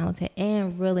 really talented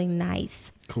and really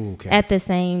nice cool cat. at the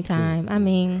same time. Cool. I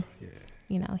mean,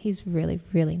 Yeah. He's really,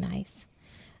 really nice.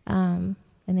 And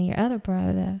then your other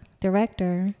brother, the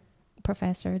director,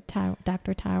 Professor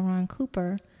Dr. Tyrone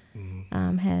Cooper,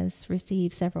 Mm-hmm. has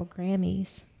received several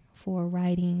Grammys for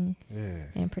writing Yeah.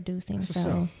 and producing. That's what's So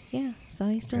up. yeah, so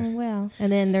he's Okay. doing well.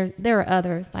 And then there are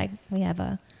others, like we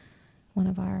have one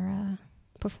of our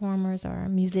performers or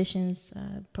musicians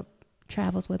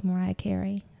travels with Mariah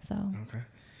Carey. So Okay.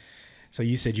 So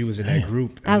you said you was in that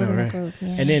group. I was know, in right? the group.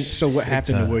 Yeah. And then, so what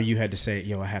happened to time. where you had to say,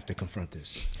 yo, I have to confront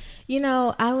this?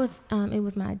 I was. It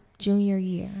was my junior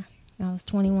year. I was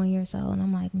 21 years old, and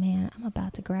I'm like, man, I'm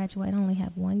about to graduate. I only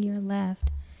have 1 year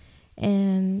left,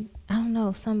 and I don't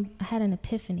know. I had an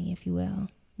epiphany, if you will.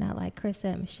 Not like Chris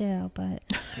said, Michelle, but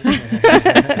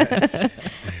I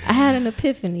had an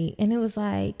epiphany, and it was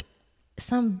like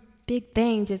some big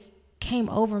thing just came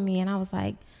over me, and I was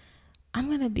like, I'm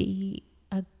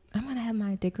gonna have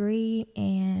my degree,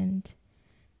 and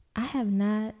I have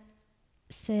not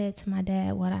said to my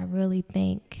dad what I really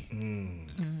think.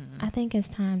 I think it's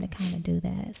time to kind of do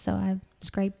that. So I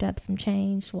scraped up some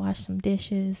change, washed some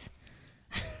dishes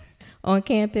on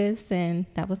campus, and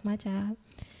that was my job.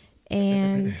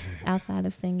 And outside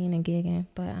of singing and gigging,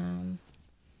 but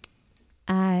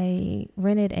I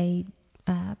rented a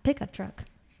pickup truck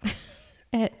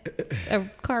at a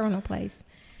car rental place,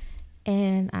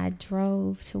 and I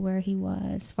drove to where he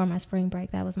was for my spring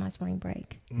break. That was my spring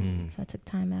break. So I took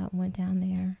time out and went down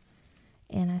there,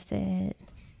 and I said,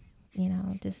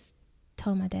 just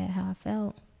told my dad how I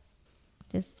felt,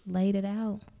 just laid it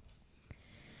out.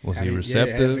 Was How he do you-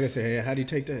 receptive? Yeah, I was gonna say, how do you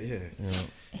take that? Yeah.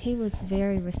 He was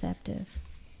very receptive.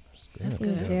 That's He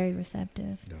was good. very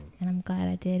receptive, Dope. and I'm glad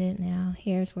I did it. Now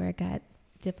here's where it got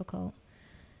difficult.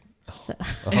 So,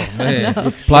 Oh man,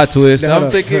 plot twist. No, I'm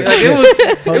no. thinking like,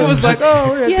 it was like,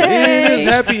 oh, Yeah.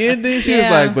 was happy ending. She was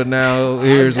Yeah. like, but now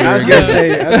here's I where was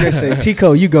it gonna goes. say,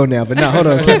 Tico, you go now. But now, hold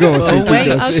on, keep going. Oh, wait,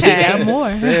 Keep going. okay, I'm more.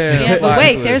 Yeah, But plot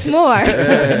wait, twist. there's more.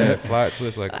 Yeah, plot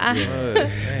twist like,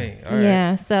 dang, all right.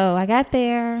 Yeah, so I got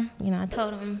there. I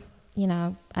told him,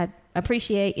 I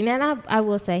appreciate, and then I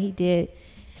will say he did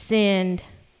send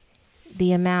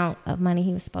the amount of money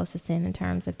he was supposed to send in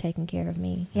terms of taking care of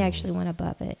me. He actually went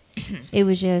above it. It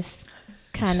was just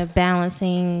kind of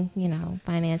balancing,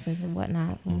 finances and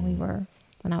whatnot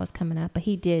when I was coming up. But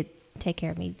he did take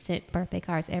care of me. Sent birthday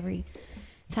cards every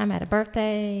time I had a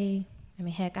birthday. I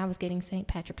mean, heck, I was getting St.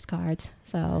 Patrick's cards.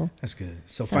 So That's good.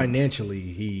 So financially,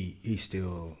 he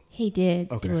still. he did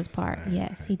Okay. do his part. All right,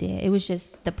 Yes, he did. It was just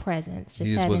the presence. He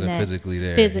just having wasn't that physically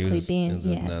there. physically he was, being- it was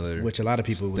yes. another Which a lot of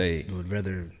people state. would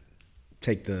rather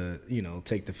take the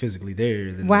physically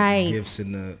there than Right. the gifts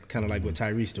and the kind of like what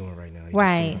Tyree's doing right now. He just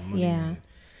Right, sending money yeah. and-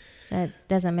 That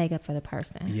doesn't make up for the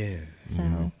person. Yeah.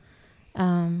 So,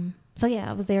 so yeah,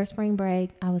 I was there spring break.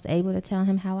 I was able to tell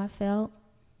him how I felt.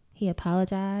 He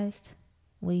apologized.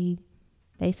 We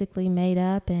basically made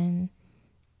up, and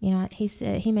he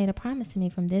said he made a promise to me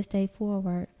from this day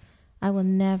forward, I will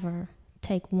never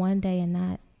take one day and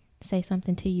not say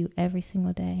something to you every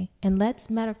single day. And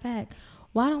matter of fact,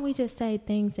 why don't we just say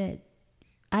things that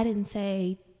I didn't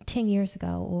say 10 years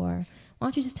ago? Or why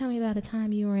don't you just tell me about a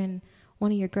time you were in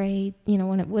one of your grade,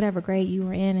 whatever grade you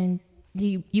were in, and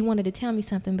you wanted to tell me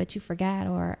something, but you forgot,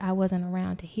 or I wasn't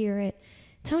around to hear it.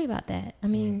 Tell me about that. I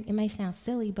mean, it may sound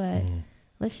silly, but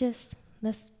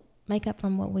let's make up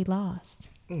from what we lost.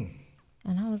 And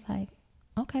I was like,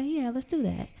 okay, yeah, let's do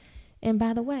that. And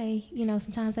by the way,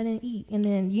 sometimes I didn't eat. And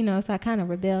then, so I kind of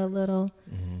rebelled a little.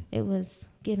 It was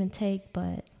give and take,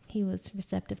 but he was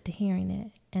receptive to hearing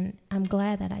it. And I'm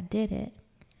glad that I did it.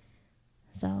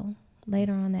 So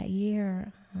later on that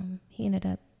year, he ended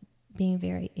up being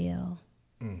very ill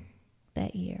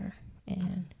that year.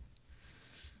 And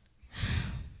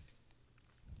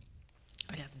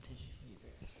I got some tissue for you,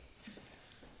 girl.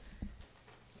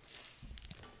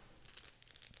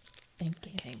 thank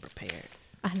you. Came prepared.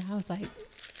 I know, I was like,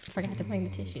 forgot to bring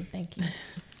the tissue. Thank you.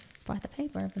 Brought the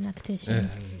paper, but not the tissue.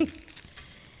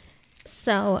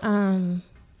 So,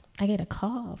 I get a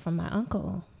call from my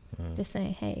uncle just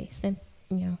saying, hey,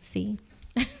 see,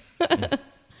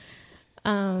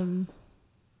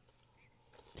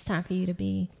 it's time for you to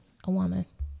be a woman.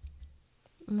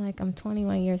 I'm like, I'm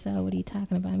 21 years old. What are you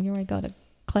talking about? I'm ready to go to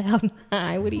cloud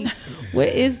 9. What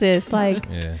is this? Like,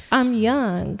 Yeah. I'm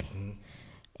young.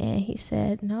 And he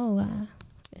said, no,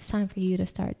 it's time for you to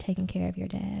start taking care of your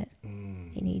dad.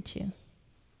 He needs you.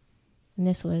 And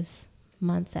this was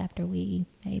months after we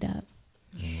made up.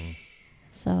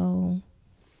 So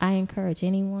I encourage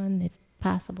anyone, if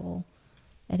possible,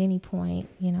 at any point,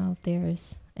 if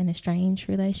there's an estranged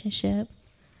relationship,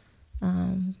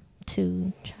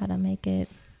 to try to make it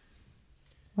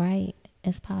right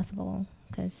as possible.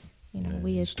 Because,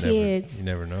 we as kids, you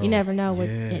never know. you never know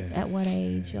Yeah. at what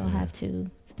age you'll have to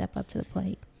step up to the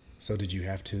plate. So did you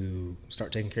have to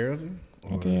start taking care of him?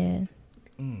 I did.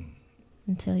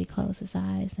 Until he closed his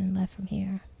eyes and left from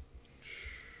here.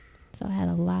 So I had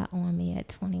a lot on me at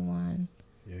 21.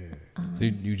 Yeah. So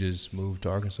you just moved to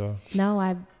Arkansas? No,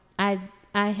 I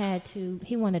had to.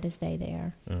 He wanted to stay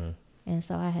there, and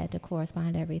so I had to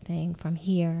correspond everything from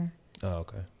here Oh,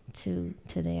 okay. to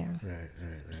there. Right.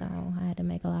 So I had to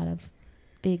make a lot of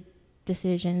big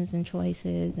decisions and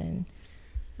choices, and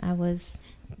I was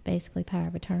basically power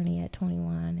of attorney at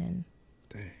 21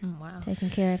 and Wow. taking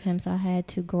care of him. So I had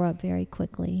to grow up very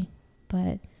quickly,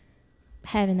 but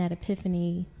having that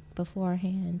epiphany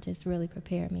beforehand just really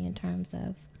prepared me in terms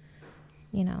of,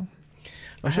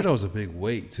 I'm sure that was a big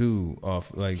weight too,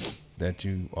 off like that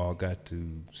you all got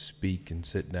to speak and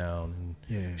sit down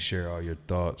and share all your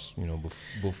thoughts,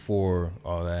 before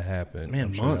all that happened. Man,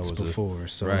 I'm sure months that was before.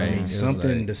 So right. I It mean, was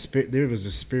something. like- There was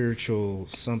a spiritual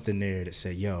something there that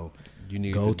said, "Yo, you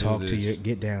need go to do talk to this.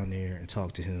 get down there and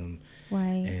talk to him."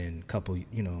 right. And couple,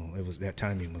 it was that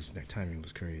timing was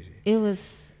crazy. It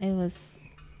was,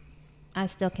 I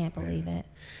still can't believe it.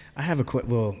 I have a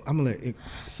well, I'm gonna let it,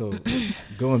 so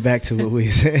going back to what we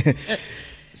said.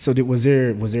 So was there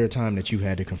a time that you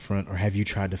had to confront, or have you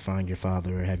tried to find your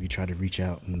father, or have you tried to reach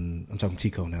out? And I'm talking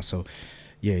Tico now. So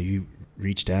yeah, you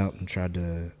reached out and tried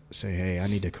to say, hey, I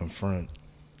need to confront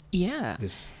Yeah.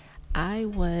 this. I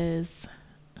was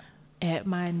at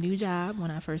my new job when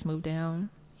I first moved down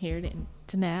here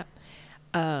to Nap.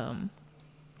 And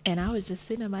I was just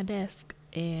sitting at my desk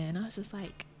and I was just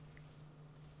like,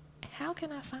 how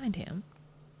can I find him?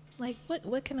 Like,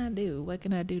 what can I do? What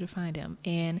can I do to find him?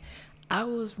 And I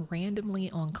was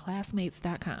randomly on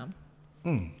classmates.com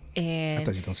And I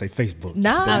thought you were gonna say Facebook.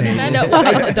 no, The name.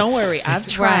 no, don't worry. I've Right.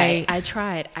 tried. I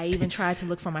tried. I even tried to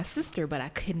look for my sister, but I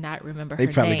could not remember They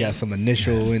her probably name. got some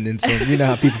initial and then some. You know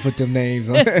how people put them names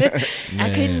on.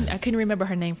 I couldn't remember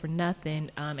her name for nothing.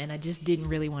 And I just didn't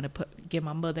really want to get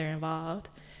my mother involved.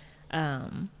 I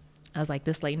was like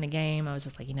this late in the game. I was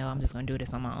just like, I'm just gonna do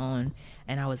this on my own.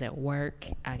 And I was at work.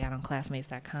 I got on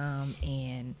classmates.com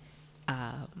and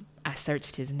I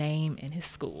searched his name and his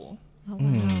school. Oh,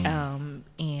 wow.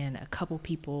 And a couple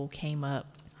people came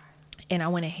up, and I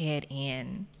went ahead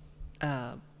and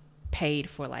paid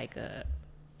for like a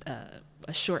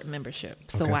short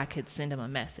membership so Okay. I could send him a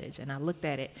message. And I looked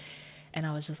at it, and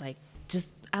I was just like,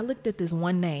 I looked at this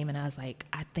one name, and I was like,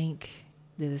 I think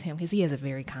this is him, because he has a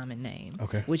very common name,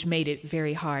 Okay. which made it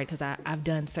very hard, because I've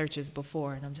done searches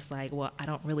before, and I'm just like, well, I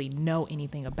don't really know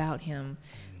anything about him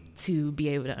to be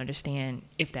able to understand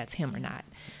if that's him or not.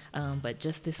 But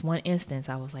just this one instance,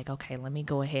 I was like, okay, let me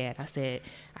go ahead. I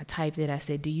typed it. I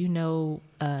said, do you know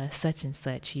such and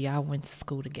such? Y'all went to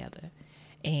school together.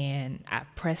 And I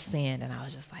pressed send, and I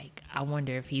was just like, I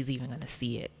wonder if he's even going to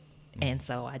see it. And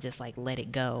so I just like let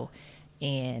it go.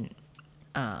 And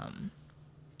I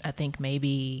think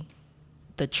maybe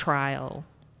the trial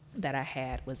that I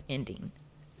had was ending,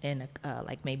 and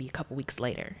like maybe a couple weeks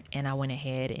later. And I went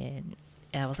ahead and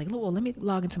I was like, well, let me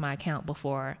log into my account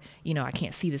before, I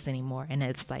can't see this anymore. And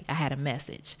it's like, I had a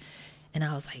message, and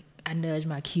I was like, I nudged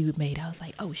my cube mate. I was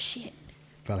like, oh shit,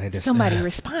 Probably had that. somebody That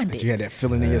responded. you had that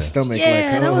feeling in your stomach. Yeah, like,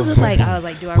 and I oh. was just like,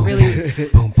 do I really,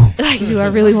 do I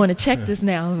really want to check this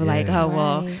now? I'm like, Yeah. oh,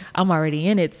 well, Right. I'm already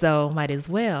in it, so might as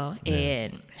well. Yeah.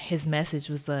 And his message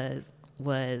was,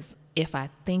 if I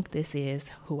think this is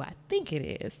who I think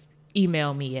it is,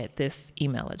 email me at this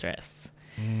email address.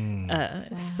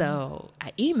 So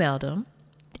I emailed him,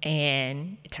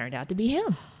 and it turned out to be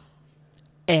him.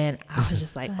 And I was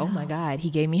just like, oh my God.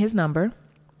 He gave me his number,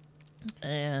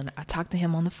 and I talked to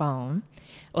him on the phone.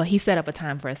 Well, he set up a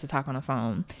time for us to talk on the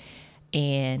phone.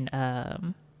 And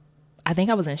I think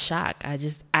I was in shock. I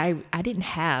didn't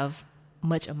have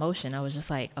much emotion. I was just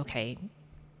like, okay,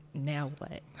 now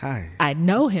what? Hi. I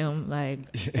know him, like,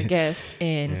 I guess.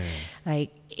 And Yeah. like,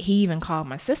 he even called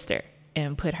my sister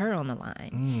and put her on the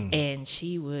line. And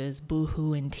she was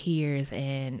boohoo in tears.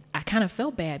 And I kind of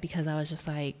felt bad, because I was just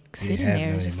like sitting have there,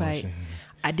 no it was just like, emotion.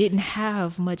 I didn't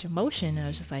have much emotion. I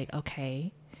was just like,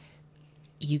 okay,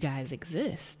 you guys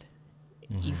exist.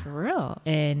 You for real.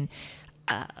 And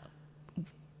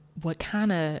what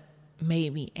kind of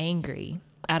made me angry,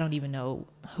 I don't even know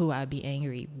who I'd be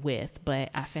angry with, but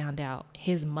I found out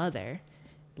his mother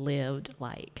lived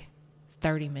like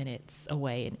 30 minutes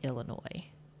away in Illinois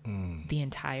the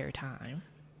entire time.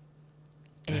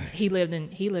 And he lived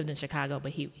in Chicago,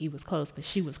 but he was close, but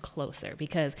she was closer,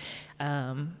 because he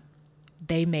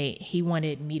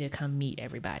wanted me to come meet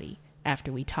everybody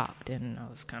after we talked. And I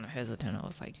was kind of hesitant. I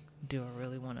was like, do I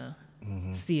really want to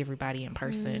see everybody in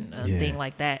person? A Yeah. thing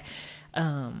like that.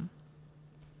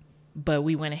 But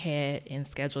we went ahead and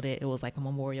scheduled it. It was like a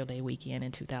Memorial Day weekend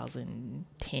in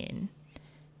 2010.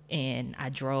 And I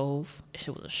drove. It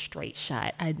was a straight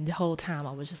shot. The whole time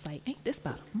I was just like, ain't this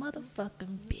about a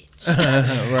motherfucking bitch?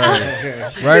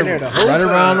 right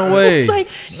around the way. It's like,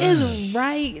 it's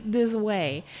right this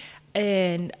way.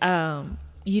 And, I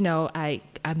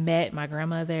met my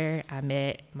grandmother. I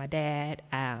met my dad.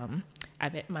 I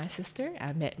met my sister.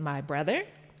 I met my brother.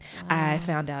 I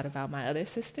found out about my other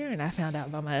sister, and I found out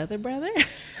about my other brother.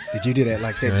 Did you do that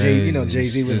like that? Crazy.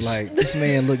 Jay-Z was Just- like, this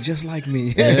man looked just like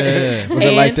me. Yeah. Was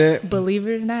it like And that? Believe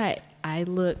it or not, I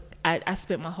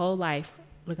spent my whole life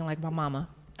looking like my mama.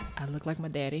 I look like my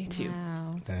daddy too.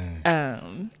 Wow.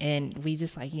 Dang. And we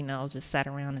just just sat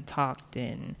around and talked,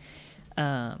 and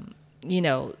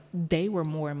they were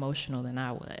more emotional than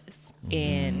I was.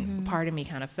 And part of me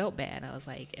kind of felt bad. I was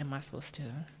like, am I supposed to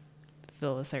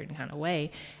feel a certain kind of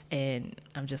way? And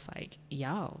I'm just like,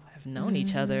 y'all have known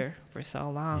each other for so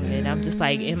long. And I'm just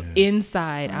like,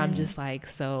 inside, I'm just like,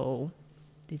 so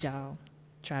did y'all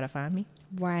try to find me?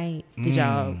 Right. Did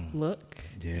y'all look?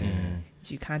 Yeah.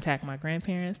 Did you contact my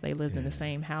grandparents? They lived in the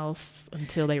same house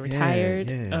until they retired.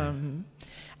 yeah.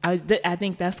 I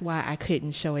think that's why I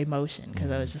couldn't show emotion,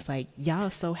 because I was just like, y'all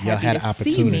so Y'all happy had to see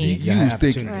opportunity. me. Yeah, You was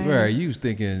thinking, opportunity. right? You was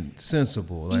thinking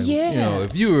sensible. Like, Yeah.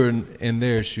 if you were in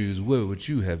their shoes, what would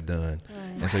you have done?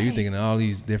 And so you're thinking of all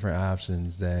these different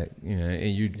options that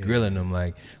and you're grilling them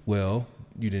like, well,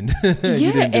 you didn't,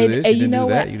 you didn't do this, and you you didn't know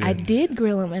do that, what? you I didn't. did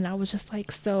grill him, and I was just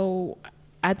like, so.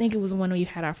 I think it was when we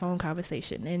had our phone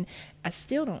conversation, and I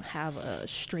still don't have a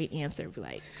straight answer.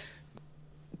 Like,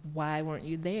 why weren't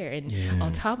you there? And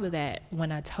on top of that,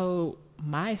 when I told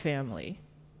my family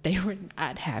they were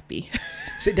not happy.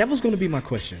 See, that was going to be my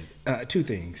question. Two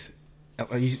things.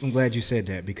 I'm glad you said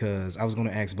that, because I was going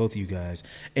to ask both of you guys.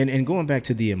 And going back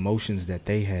to the emotions that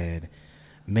they had,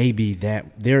 maybe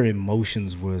that their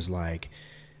emotions was like,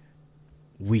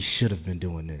 we should have been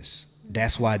doing this.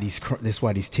 That's why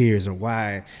these tears are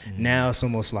why now it's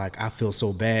almost like I feel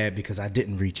so bad because I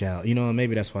didn't reach out. You know, and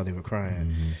maybe that's why they were crying.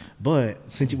 Mm-hmm. But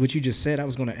since what you just said, I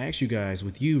was going to ask you guys,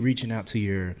 with you reaching out to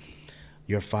your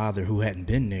father who hadn't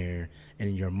been there,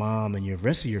 and your mom and your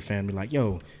rest of your family, like,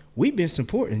 yo, we've been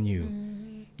supporting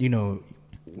you. You know,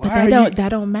 But that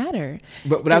don't matter.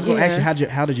 But I was going to ask Yeah. you,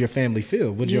 how did your family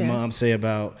feel? What did your Yeah. mom say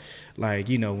about, like,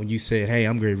 you know, when you said, hey,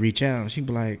 I'm going to reach out? She'd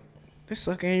be like, this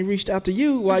sucker ain't reached out to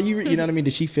you. Why you know what I mean?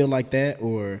 Did she feel like that?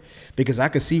 Or because I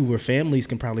could see where families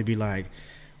can probably be like,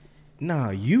 nah,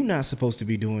 you not supposed to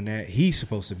be doing that. He's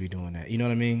supposed to be doing that. You know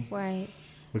what I mean? Right.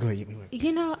 Go ahead.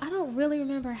 You know, I don't really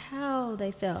remember how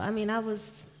they felt. I mean, I was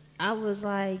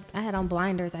like, I had on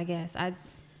blinders, I guess.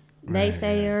 Right,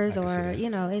 Naysayers I can see or, that. you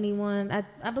know, anyone.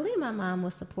 I believe my mom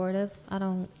was supportive.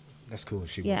 That's cool.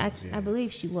 She Yeah, was. I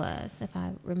believe she was, if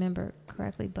I remember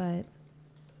correctly. But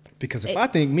Because if I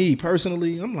think me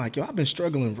personally, I'm like, yo, I've been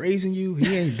struggling raising you.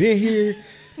 He ain't been here.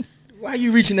 Why are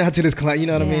you reaching out to this client? You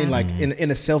know what I mean? Yeah. Like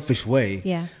in a selfish way.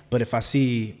 Yeah. But if I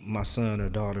see my son or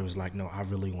daughter is like, no, I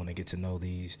really want to get to know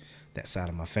that side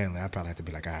of my family, I probably have to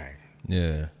be like, all right,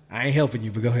 Yeah. I ain't helping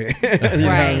you, but go ahead. You know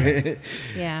what I Right. mean?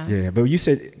 yeah. Yeah. But you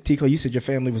said, Tico, you said your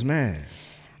family was mad.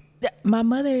 My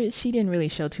mother, she didn't really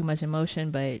show too much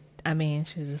emotion, but I mean,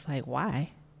 she was just like,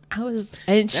 why?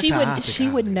 And That's how I think she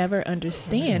I would would. never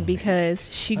understand because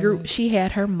she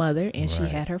had her mother and she Right.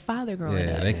 had her father growing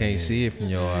Yeah, up. they can't see it from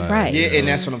your eyes. Right. Yeah, and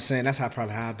that's what I'm saying. That's how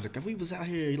probably how I'd be like, if we was out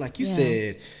here, like you Yeah.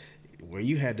 said, where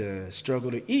you had to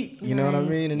struggle to eat, you know what I Right.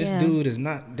 mean? And this Yeah.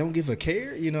 dude don't give a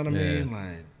care, you know what I Yeah. mean?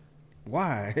 Like,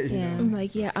 why? You Yeah. know? I'm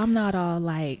like, yeah, I'm not all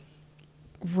like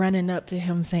running up to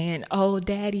him saying, "Oh,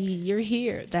 Daddy, you're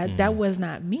here." That was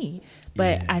not me.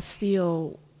 But Yeah.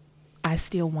 I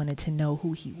still wanted to know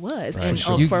who he was, Right. and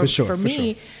For sure. For sure, for for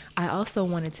me, sure. I also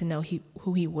wanted to know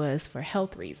who he was for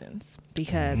health reasons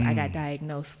because I got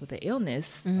diagnosed with an illness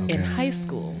in Okay. high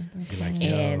school, Be like, and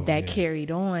yo, that yeah.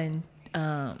 carried on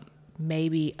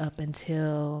maybe up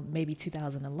until maybe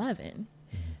 2011.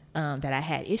 That I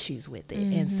had issues with it,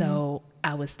 and so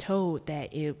I was told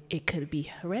that it could be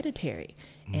hereditary,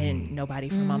 and nobody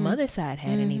from my mother's side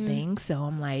had anything. So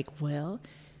I'm like, well,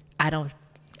 I don't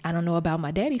know about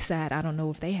my daddy's side. I don't know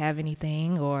if they have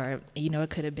anything, or it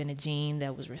could have been a gene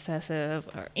that was recessive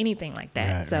or anything like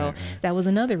that. Right, So right. that was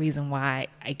another reason why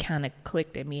it kind of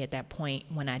clicked at me at that point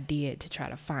when I did to try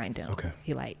to find him. Okay.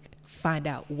 Find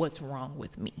out what's wrong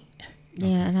with me. Yeah,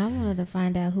 and I wanted to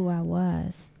find out who I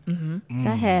was. Mm-hmm. So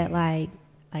I had like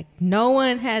no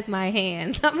one has my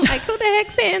hands. I'm like, who the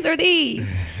heck's hands are these?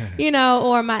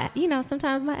 Or my,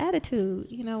 sometimes my attitude,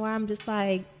 where I'm just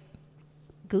like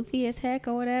goofy as heck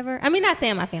or whatever. I mean, not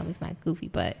saying my family's not goofy,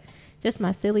 but just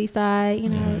my silly side, You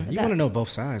want to know both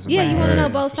sides. Yeah, you want to know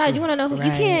both for sides. sure. You want to know who you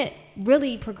Right. can't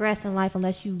really progress in life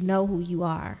unless you know who you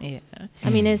are. Yeah. I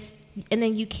mean, and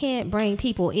then you can't bring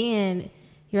people in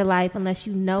your life unless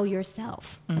you know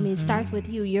yourself. I mean, it starts with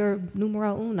you. You're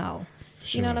numero uno.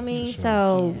 For You know sure, what I mean? for sure.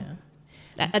 So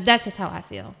Yeah. that's just how I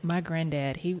feel. My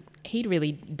granddad, he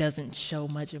really doesn't show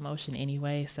much emotion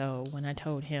anyway. So when I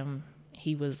told him,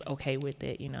 he was okay with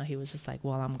it. He was just like,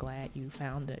 well, I'm glad you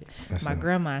found it. That's My it.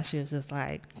 grandma, she was just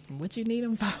like, what you need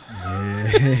him for?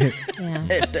 Yeah.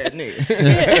 F that nigga.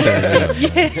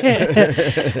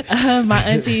 My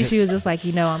auntie, she was just like,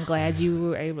 I'm glad you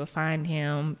were able to find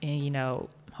him, and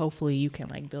hopefully you can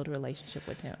build a relationship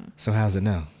with him. So how's it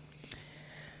now?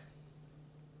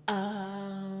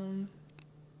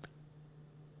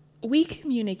 We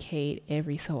communicate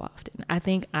every so often. I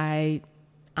think I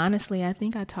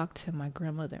talk to my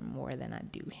grandmother more than I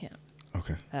do him.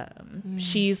 Okay.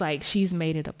 She's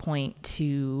made it a point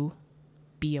to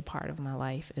be a part of my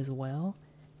life as well.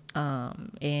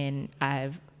 And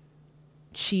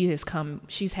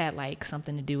she's had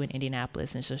something to do in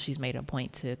Indianapolis, and so she's made a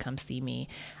point to come see me.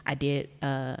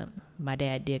 My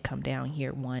dad did come down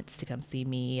here once to come see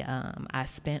me. I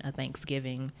spent a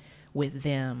Thanksgiving with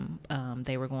them.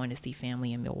 They were going to see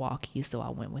family in Milwaukee, so I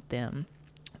went with them.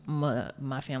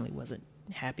 My family wasn't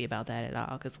happy about that at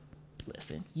all, because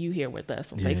listen, you here with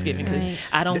us on Thanksgiving, because Right.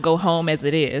 I don't go home as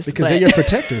it is. Because but- they're your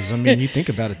protectors. I mean, you think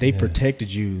about it. They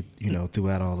protected you,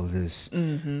 throughout all of this,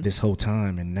 this whole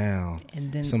time. And now,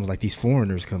 And then- some like these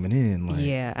foreigners coming in. Like,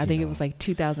 Yeah, I you think it know. was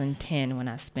 2010 when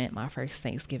I spent my first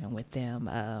Thanksgiving with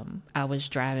them. I was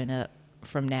driving up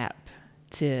from Nap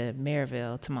to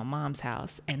Maryville to my mom's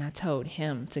house, and I told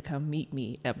him to come meet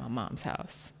me at my mom's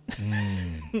house.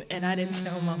 And I didn't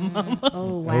tell my mama.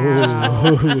 Oh,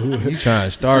 wow. You trying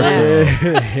to start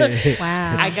something?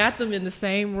 Wow. I got them in the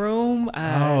same room.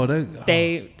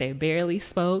 They barely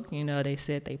spoke. You know, they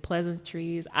said they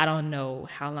pleasantries. I don't know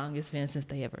how long it's been since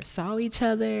they ever saw each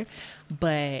other,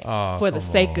 but for the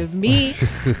sake of me,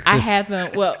 I had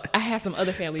them. Well, I had some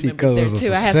other family members there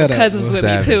too. I had some cousins with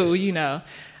me too. You know,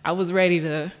 I was ready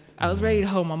to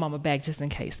hold my mama back just in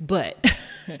case, but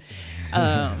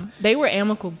they were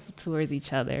amicable towards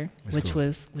each other, which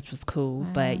was cool.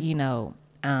 Wow. But you know,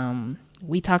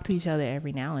 we talk to each other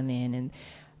every now and then,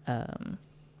 and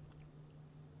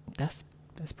that's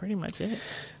pretty much it.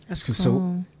 That's cool.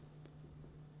 So,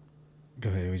 go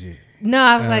ahead, would you? No,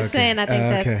 I was saying I think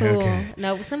that's cool. Okay.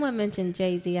 No, someone mentioned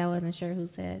Jay-Z. I wasn't sure who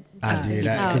said. I did,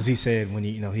 because he said when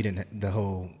he didn't the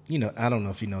whole, I don't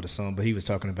know if you know the song, but he was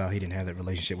talking about he didn't have that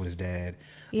relationship with his dad.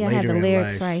 Yeah, I have the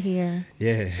lyrics right here.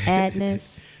 Yeah. Adness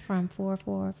from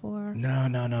 444. No.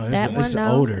 It's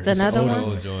older. It's another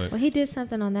older one. Well, he did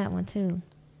something on that one too.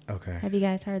 Okay. Have you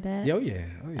guys heard that? Oh yeah.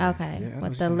 Okay. Yeah,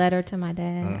 with the letter to my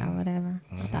dad or whatever.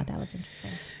 I thought that was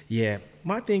interesting. Yeah.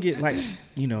 My thing is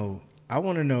I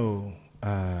want to know,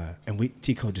 and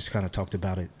Tico just kind of talked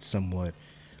about it somewhat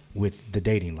with the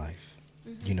dating life.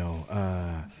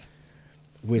 Mm-hmm.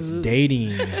 With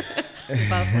dating,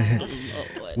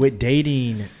 with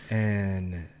dating,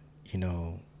 and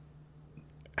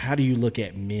how do you look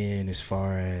at men as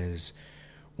far as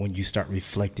when you start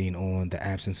reflecting on the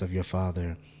absence of your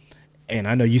father? And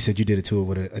I know you said you did a tour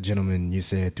with a gentleman. You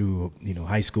said through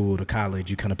high school to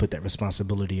college, you kind of put that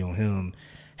responsibility on him.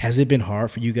 Has it been hard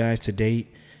for you guys to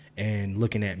date and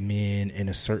looking at men in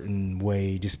a certain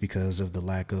way just because of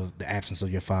the absence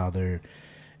of your father?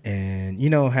 And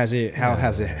how's it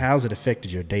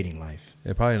affected your dating life?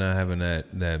 Yeah, probably not having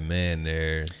that man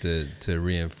there to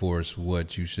reinforce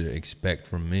what you should expect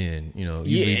from men.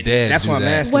 Usually dads that's do why I'm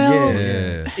that. asking. Well,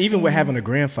 yeah. Even with having a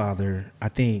grandfather, I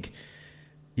think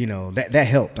that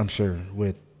helped. I'm sure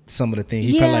with some of the things.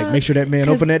 He probably make sure that man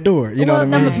open that door. You know what I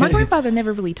mean? My grandfather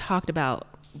never really talked about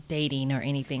dating or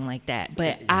anything like that,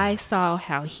 but I saw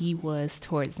how he was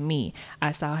towards me.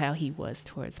 I saw how he was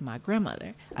towards my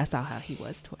grandmother. I saw how he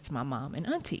was towards my mom and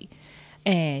auntie.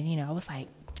 And I was like,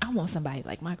 I want somebody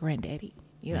like my granddaddy.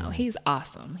 He's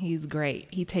awesome. He's great.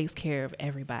 He takes care of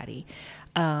everybody.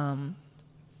 But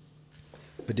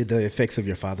did the effects of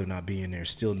your father not being there,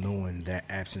 still knowing that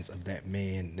absence of that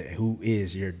man who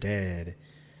is your dad,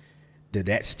 did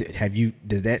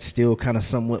that still kind of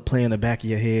somewhat play in the back of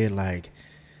your head, like?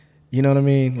 You know what I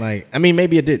mean?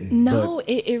 Maybe it didn't. No,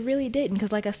 it really didn't.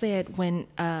 Because like I said, when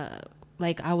I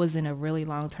was in a really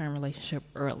long-term relationship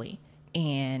early,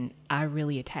 and I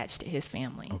really attached to his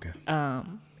family. Okay.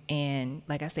 And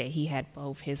like I said, he had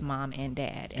both his mom and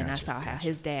dad. And I saw how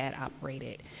his dad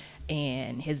operated.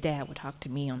 And his dad would talk to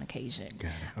me on occasion.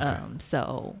 Okay.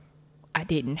 So I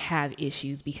didn't have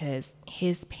issues because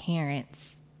his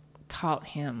parents taught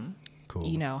him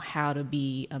how to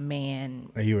be a man,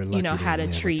 you were lucky how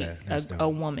to treat a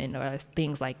woman or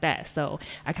things like that. So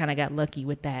I kind of got lucky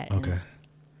with that. Okay.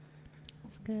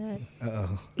 That's good.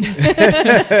 Uh-oh.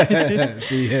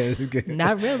 See, it's good.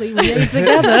 Not really. We ain't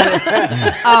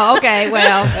together. Oh, okay.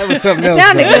 Well, that was something else. It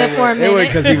sounded good for a minute. It wasn't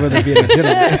because he wasn't being a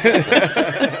gentleman.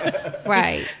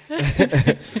 Right.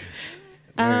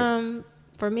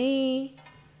 For me,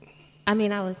 I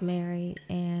was married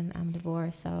and I'm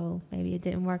divorced, so maybe it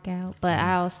didn't work out. But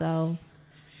I also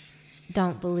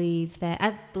don't believe that.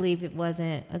 I believe it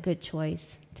wasn't a good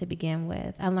choice to begin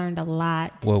with. I learned a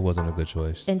lot. What wasn't a good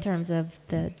choice? In terms of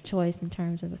the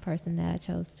person that I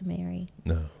chose to marry.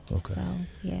 No. Okay. So,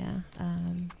 yeah.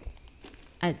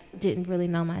 I didn't really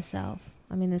know myself.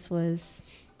 This was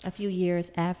a few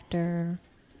years after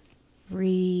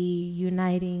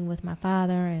reuniting with my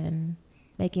father and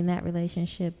making that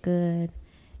relationship good,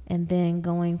 and then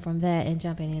going from that and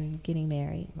jumping in and getting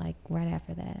married, right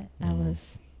after that. I was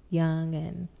young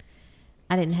and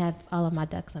I didn't have all of my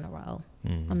ducks in a row.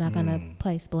 I'm not going to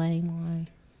place blame on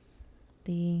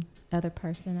the other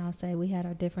person. I'll say we had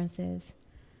our differences,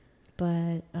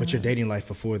 but your dating life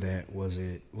before that, was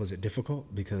it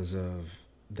difficult because of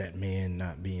that man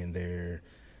not being there,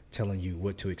 telling you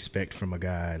what to expect from a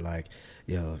guy? Like,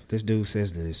 this dude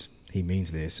says this, he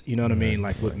means this. You know what I mean?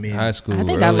 Like with men. High school. I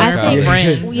think I learned from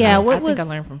friends. Yeah, I think I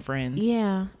learned from friends.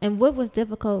 Yeah, and what was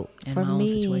difficult in for my own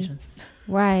me, situations.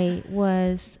 right,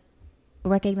 was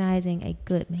recognizing a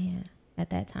good man at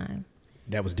that time.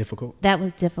 That was difficult? That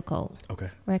was difficult. Okay.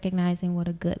 Recognizing what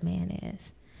a good man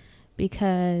is.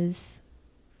 Because,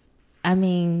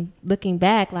 looking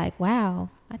back, wow,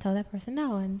 I told that person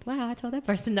no, and wow, I told that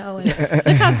person no, and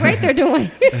look how great they're doing.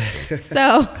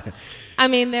 So, I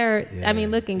mean,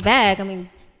 looking back, I mean,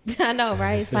 I know,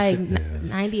 right? It's like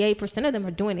 98% of them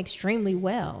are doing extremely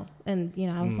well, and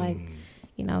I was like,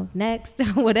 next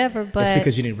or whatever. But it's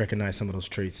because you didn't recognize some of those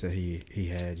traits that he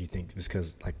had. You think it's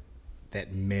because like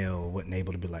that male wasn't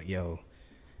able to be like, yo,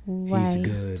 he's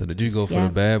good. So did you go for the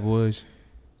bad boys?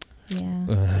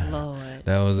 Yeah. Lord.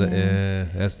 That was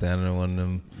that's the other one of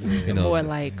them. More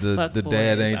like the fuck dad boys.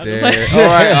 ain't I'm there. just All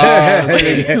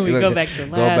right, We go back to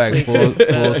last back week's full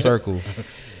episode. circle.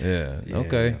 Yeah.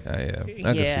 Okay. I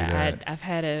can see that. I've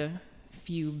had a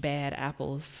few bad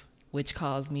apples, which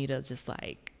caused me to just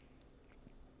like,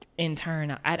 in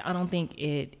turn, I don't think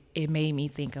it made me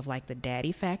think of like the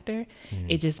daddy factor.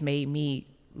 It just made me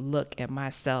look at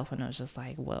myself, and I was just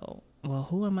like, well,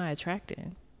 who am I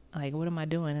attracting? Like, what am I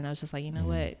doing? And I was just like, you know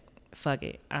what? Fuck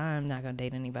it. I'm not going to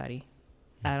date anybody.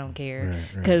 I don't care.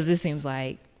 Because this seems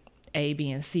like A,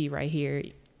 B, and C right here.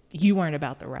 You weren't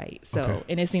about the right. So,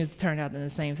 and it seems to turn out in the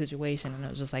same situation. And I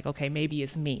was just like, okay, maybe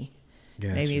it's me.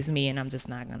 Gotcha. Maybe it's me, and I'm just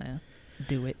not going to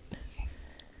do it.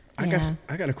 I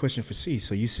got a question for C.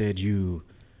 So you said you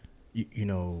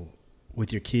know,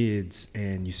 with your kids,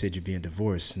 and you said you're being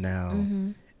divorced now.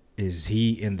 Is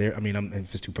he in there? I mean,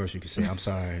 if it's too personal, you can say I'm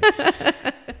sorry.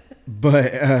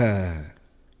 But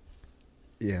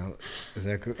is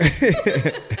that cool?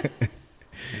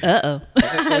 I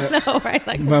know, right?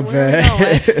 Like, my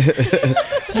bad.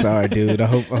 Sorry, dude. I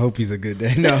hope he's a good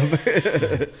day. No.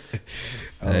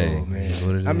 Oh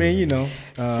man. I mean,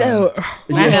 so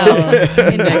I know.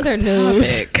 In other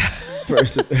news,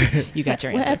 first, you got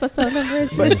your what answer. episode number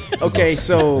is this? okay,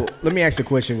 so let me ask a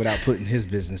question without putting his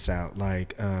business out.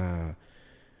 Like,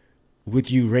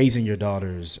 with you raising your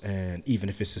daughters, and even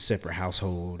if it's a separate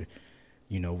household,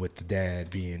 with the dad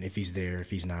being, if he's there,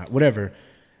 if he's not, whatever,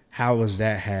 how has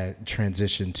that had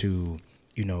transitioned to,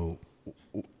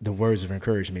 the words of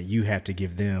encouragement you have to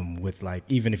give them with, like,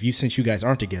 even if since you guys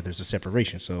aren't together, it's a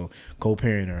separation, so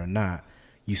co-parent or not,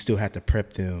 you still have to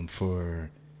prep them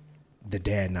for the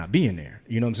dad not being there.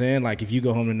 You know what I'm saying? Like, if you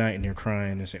go home tonight and they're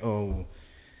crying and say, oh,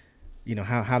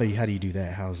 how do you do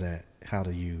that? How's that? How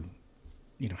do you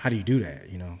do that?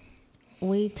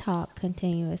 We talk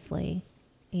continuously,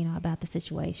 about the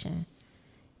situation,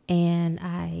 and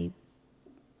I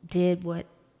did what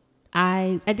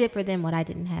I did for them what I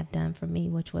didn't have done for me,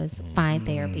 which was find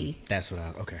therapy. That's what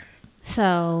okay.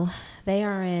 So they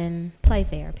are in play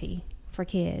therapy for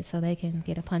kids, so they can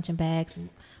get a punching bags and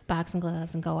boxing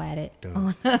gloves and go at it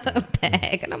on a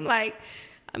bag. And I'm like,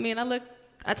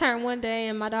 I turned one day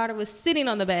and my daughter was sitting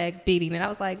on the bag beating it. I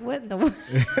was like, what in the world?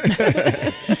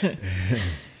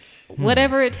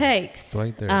 Whatever it takes.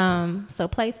 Play therapy. So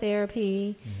play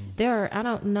therapy. I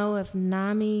don't know if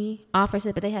NAMI offers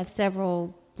it, but they have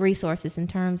several resources in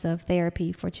terms of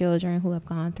therapy for children who have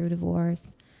gone through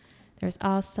divorce. There's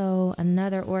also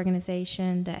another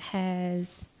organization that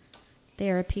has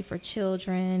therapy for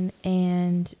children,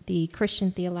 and the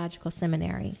Christian Theological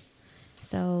Seminary.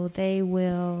 So they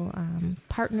will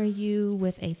partner you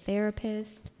with a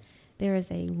therapist. There is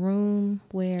a room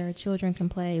where children can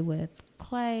play with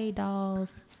clay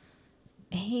dolls.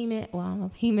 He-Man.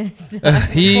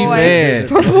 He-Man.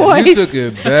 For boys. You took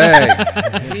it back.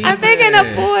 I'm thinking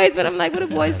of boys, but I'm like, what do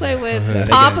boys play with?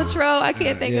 Paw Patrol? I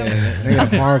can't think of They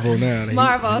got Marvel now.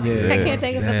 Marvel. Yeah. I can't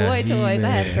think of the boy toys. I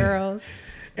have girls.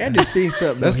 I just seen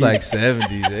something. That's like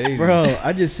 70s, 80s. Bro,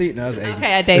 I just seen. No, it was 80s.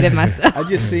 Okay, I dated myself. I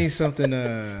just seen something.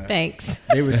 Thanks.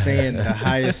 They were saying the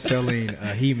highest selling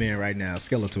He-Man right now,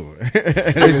 Skeletor.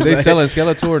 They selling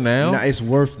Skeletor now? No, it's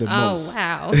worth the most. Oh,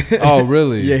 wow. Oh,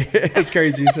 really? Yeah, that's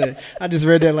crazy. You said. I just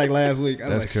read that like last week.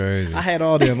 That's crazy. I had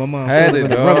all them. My mom Had sold them it,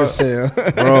 in a dog. rubber sale.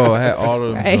 Bro, I had all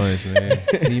of them Right. joints, man.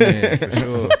 He-Man, for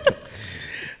sure.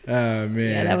 Man.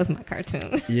 Yeah, that was my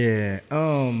cartoon. Yeah.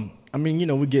 I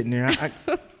mean, we're getting there.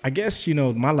 I guess,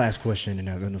 my last question, and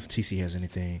I don't know if TC has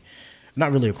anything.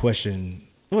 Not really a question.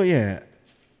 Well, yeah.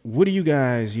 What do you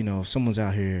guys, if someone's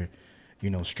out here,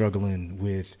 struggling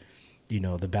with,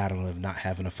 the battle of not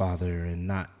having a father and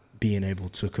not being able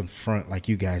to confront like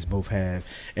you guys both have,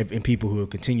 and people who will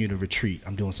continue to retreat.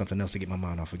 I'm doing something else to get my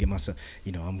mind off, or get myself,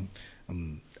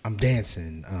 I'm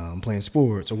dancing, I'm playing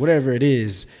sports, or whatever it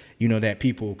is, that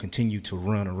people continue to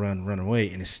run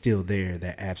away, and it's still there.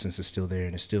 That absence is still there,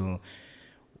 and it's still.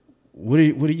 What are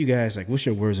you guys like? What's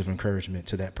your words of encouragement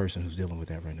to that person who's dealing with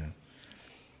that right now?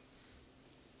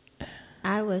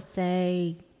 I would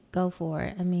say go for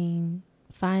it. I mean,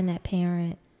 find that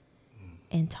parent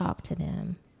and talk to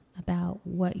them about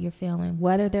what you're feeling,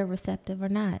 whether they're receptive or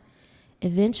not.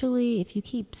 Eventually, if you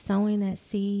keep sowing that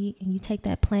seed and you take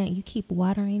that plant, you keep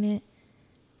watering it,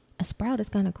 a sprout is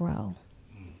going to grow.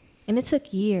 And it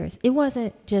took years. It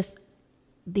wasn't just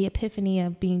the epiphany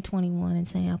of being 21 and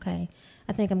saying, okay,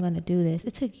 I think I'm going to do this.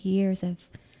 It took years of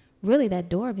really that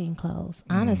door being closed,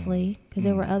 honestly, because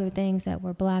there were other things that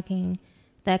were blocking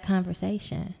that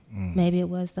conversation. Maybe it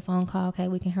was the phone call, okay,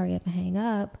 we can hurry up and hang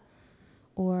up,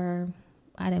 or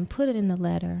I didn't put it in the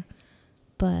letter.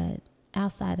 But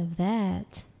outside of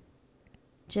that,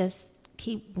 just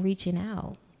keep reaching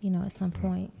out, at some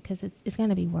point, because it's going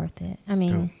to be worth it. I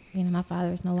mean, my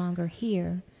father is no longer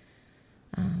here.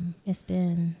 It's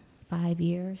been 5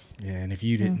 years. Yeah, and if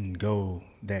you didn't go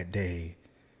that day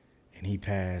and he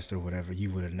passed or whatever,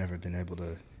 you would have never been able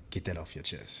to get that off your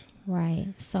chest. Right.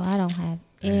 So I don't have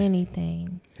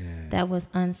anything that was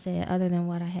unsaid other than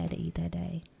what I had to eat that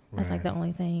day. That's like the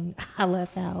only thing I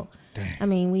left out. Dang. I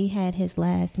mean, we had his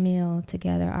last meal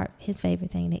together, his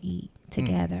favorite thing to eat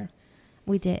together.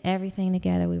 We did everything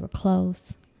together. We were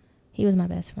close. He was my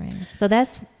best friend. So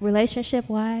that's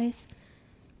relationship-wise.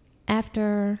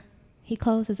 After he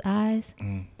closed his eyes,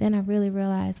 then I really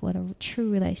realized what a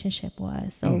true relationship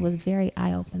was. So it was very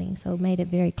eye-opening. So it made it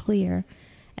very clear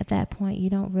at that point, you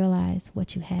don't realize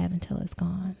what you have until it's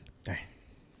gone. Dang.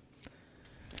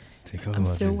 I'm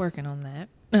still working on that.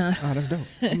 Oh, that's dope.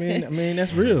 I mean,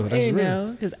 that's real. That's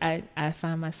real. Because I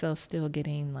find myself still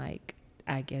getting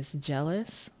I guess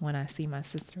jealous when I see my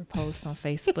sister post on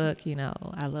Facebook.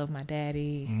 I love my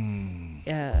daddy.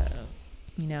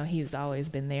 He's always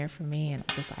been there for me, and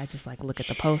I just look at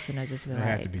the post and I just be That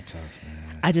had to be tough,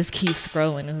 man. I just keep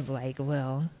scrolling. It was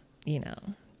well,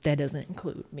 that doesn't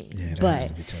include me. Yeah, that has but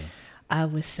to be tough. I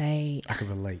would say I can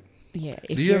relate. Yeah.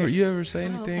 Do you ever say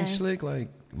anything slick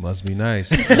must be nice?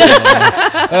 She put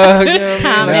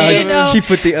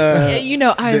the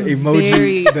I'm the emoji,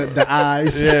 very, the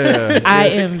eyes. Yeah. I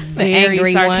am very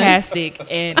angry sarcastic,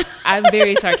 and I'm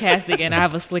very sarcastic, and I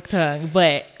have a slick tongue,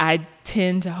 but I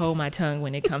tend to hold my tongue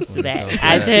when it comes to that.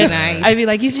 I'd be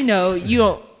like, you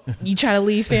don't. You try to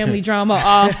leave family drama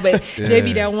off, but there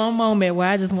be that one moment where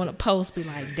I just want to post, be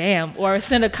like, damn, or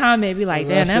send a comment, be like,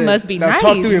 damn, that must be nice.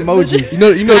 Talk through emojis. You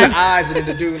know the eyes and then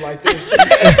the dude like this.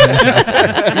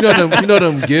 you know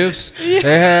them gifs they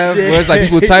have where it's like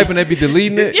people typing, they be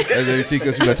deleting it. And then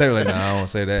because people type like, nah, I don't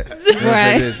say that.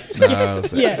 Right. Nah, I don't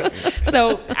say that.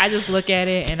 So I just look at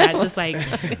it and I just I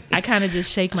kind of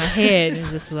just shake my head and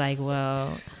just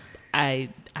well, I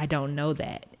don't know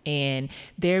that. And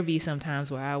there be some times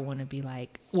where I want to be I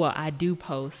do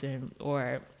post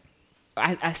or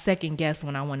I second guess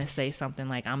when I want to say something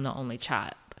I'm the only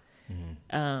child.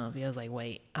 I was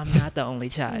wait, I'm not the only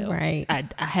child. Right. I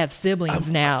have siblings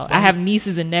now. I have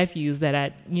nieces and nephews that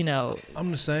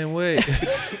I'm the same way.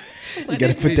 You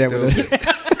gotta put that with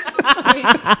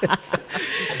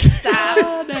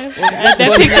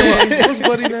that picture. What's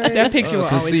buddy name? That picture will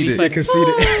always be funny.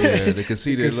 Conceited. Yeah, the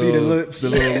conceited lips. The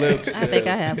little lips. I think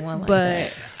I have one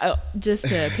but just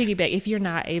to piggyback, if you're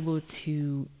not able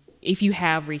to, if you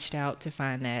have reached out to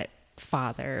find that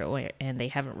father and they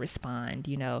haven't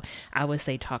responded, I would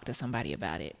say talk to somebody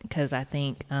about it, because I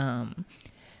think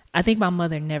my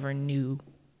mother never knew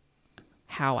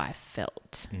how I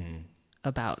felt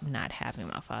about not having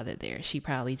my father there. She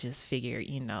probably just figured,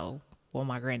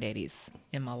 my granddaddy's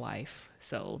in my life,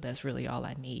 so that's really all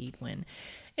I need, when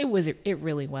it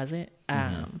really wasn't.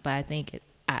 But I think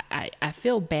I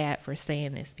feel bad for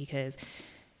saying this because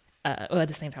at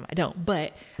the same time I don't,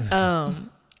 but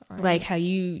like how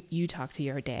you talked to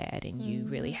your dad and you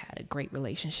really had a great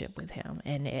relationship with him,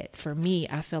 and for me,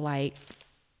 I feel like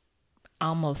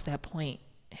almost that point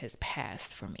has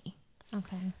passed for me.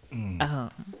 Okay.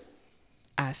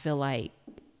 I feel like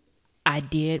I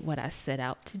did what I set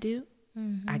out to do.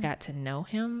 I got to know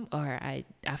him, or I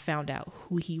found out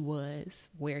who he was,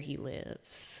 where he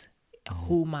lives,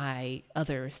 who my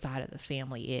other side of the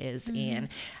family is, and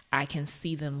I can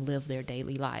see them live their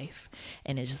daily life.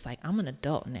 And it's just I'm an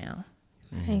adult now.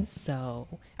 So,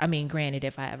 I mean, granted,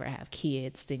 if I ever have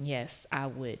kids, then yes, I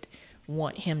would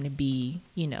want him to be,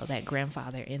 that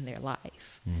grandfather in their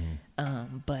life.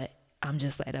 But I'm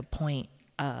just at a point,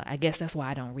 I guess that's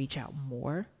why I don't reach out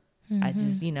more. I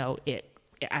just,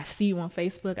 I see you on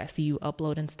Facebook, I see you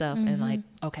uploading stuff, and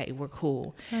okay, we're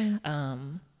cool. I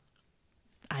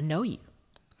know you.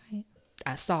 Right.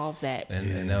 I solved that.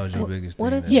 And that was your biggest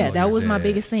what thing. if- That was my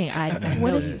biggest thing. I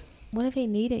know you. What if he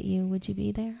needed you? Would you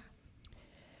be there?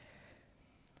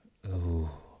 Ooh,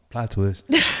 plot twist.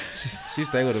 she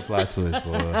stay with a plot twist,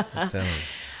 boy. I'm telling you.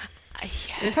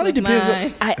 This probably was depends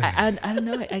on- mine. I don't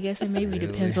know. I guess it maybe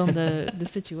depends on the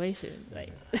situation.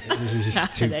 Like,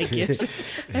 I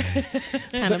guess.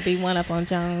 Trying to be one up on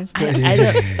Jones. I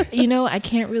don't, I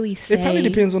can't really say. It probably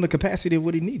depends on the capacity of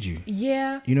what he needs you.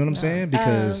 Yeah. You know what I'm saying?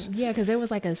 Because because there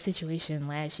was like a situation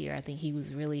last year. I think he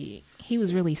was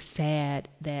really sad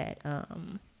that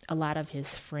a lot of his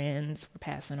friends were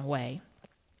passing away,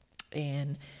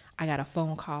 and I got a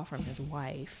phone call from his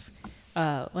wife.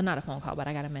 Well, not a phone call, but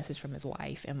I got a message from his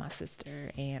wife and my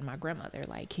sister and my grandmother.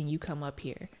 Like, can you come up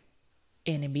here?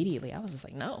 And immediately I was just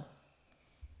like, no.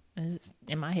 And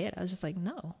in my head, I was just like,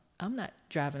 no, I'm not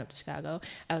driving up to Chicago.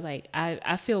 I was like,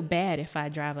 I feel bad if I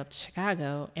drive up to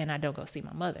Chicago and I don't go see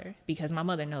my mother, because my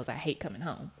mother knows I hate coming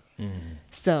home.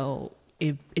 So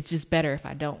it's just better if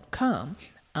I don't come.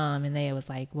 And they was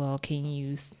like, well, can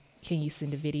you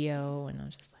send a video? And I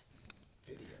was just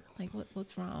like,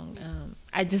 what's wrong?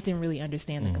 I just didn't really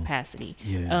understand the capacity.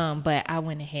 Yeah. But I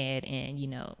went ahead and,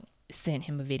 sent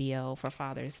him a video for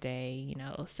Father's Day,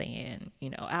 saying,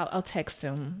 I'll text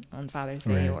him on Father's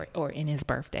Day or in his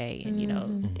birthday.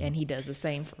 And, and he does the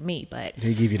same for me. But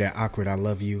they give you that awkward "I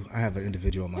love you." I have an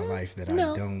individual in my life that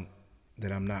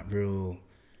I'm not real.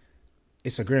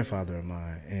 It's a grandfather of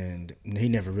mine, and he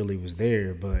never really was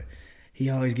there, but he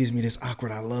always gives me this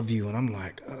awkward "I love you," and I'm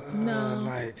like,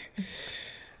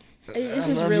 it's I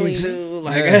just love really, you too.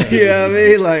 Like, you know what I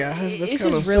mean? Like, that's it's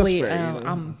kind just of really, suspect.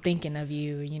 I'm thinking of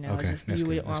you, Okay, just that's you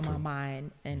cool, were that's on my cool.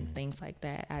 mind and things like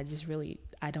that. I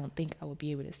don't think I would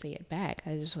be able to say it back.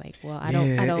 I just like, well, I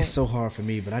Yeah, don't. it's so hard for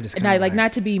me, but I just And kind I of like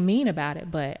not to be mean about it,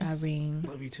 but I mean,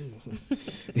 love you too.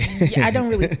 yeah, I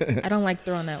don't like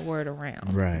throwing that word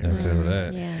around. Right. I feel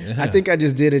that. Yeah. I think I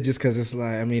just did it just because it's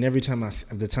like, I mean, every time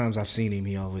the times I've seen him,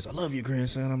 he always, I love you,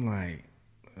 grandson. I'm like,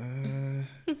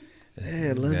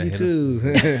 yeah, love Yeah, you hit too.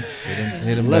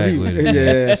 Hit him Love back you. with it.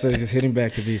 Yeah, so just hitting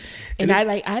back to be. And I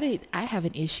have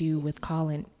an issue with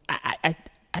calling.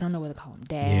 I don't know whether to call him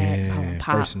dad, Yeah, call him first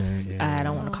pops. name, yeah. I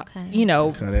don't want to call, Okay.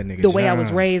 Call that nigga the way I was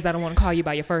John. raised. I don't want to call you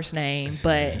by your first name,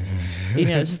 but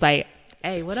it's just like,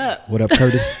 hey, what up? What up,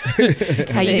 Curtis?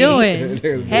 How you doing?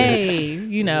 Hey,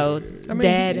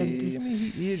 dad.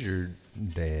 He is your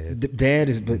dad. Dad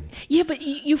is, but Yeah, but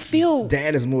you feel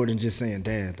dad is more than just saying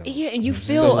dad, though. yeah, and you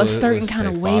So feel a let's certain say kind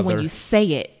of way when father. you say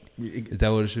it. Is that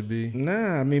what it should be?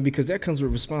 Nah, I mean, because that comes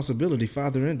with responsibility.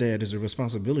 Father and dad is a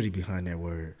responsibility behind that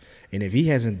word. And if he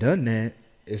hasn't done that,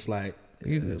 it's like,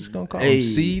 You just gonna call Hey. him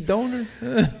seed donor?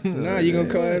 nah, you gonna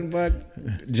call him about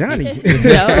Johnny.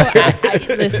 No, I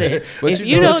listen. But if you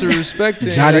you know it's a don't, respect thing.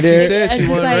 Johnny Like she there. said, she It's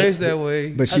wasn't like- raised that way.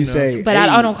 But she say, but hey,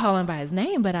 I don't call him by his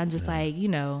name. But I'm just like,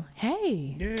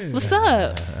 hey, Yeah. what's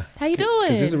up? How you doing?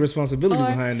 because there's a responsibility Or-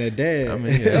 behind that dad. I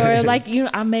mean, yeah. Or like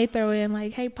I may throw in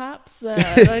like, hey pops.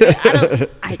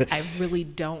 I really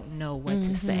don't know what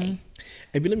to say.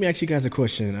 Hey, but let me ask you guys a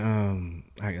question.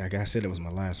 Like I said, it was my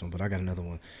last one, but I got another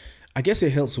one. I guess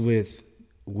it helps with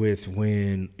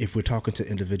when, if we're talking to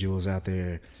individuals out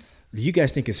there, do you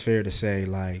guys think it's fair to say,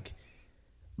 like,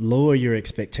 lower your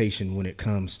expectation when it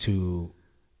comes to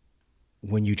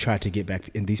when you try to get back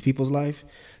in these people's life?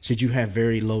 Should you have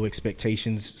very low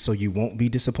expectations so you won't be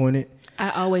disappointed? I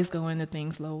always go into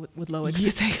things with low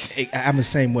expectations. I'm the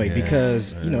same way Yeah.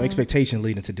 because, expectation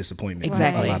leading to disappointment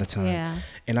Exactly. a lot of time. Yeah.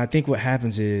 And I think what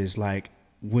happens is, like,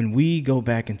 when we go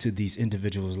back into these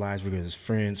individuals' lives, whether it's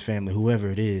friends, family,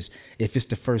 whoever it is, if it's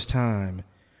the first time,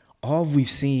 all we've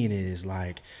seen is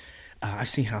like, I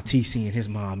seen how TC and his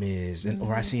mom is, and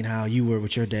or I seen how you were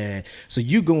with your dad. So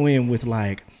you go in with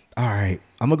like, all right,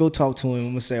 I'm gonna go talk to him. I'm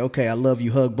gonna say, okay, I love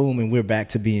you, hug, boom, and we're back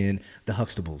to being the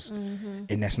Huxtables.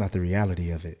 And that's not the reality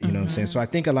of it. You know what I'm saying? So I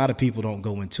think a lot of people don't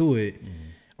go into it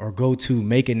or go to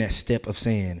making that step of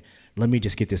saying, let me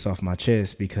just get this off my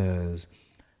chest, because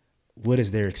what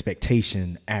is their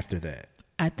expectation after that?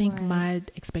 I think my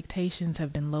expectations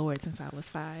have been lowered since I was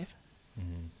 5.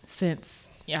 Since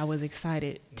I was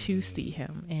excited to see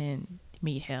him and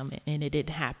meet him, and it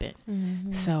didn't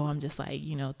happen. So I'm just like,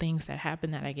 things that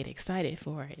happen that I get excited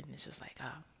for, and it's just like,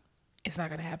 oh, it's not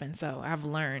going to happen. So I've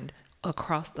learned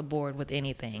across the board with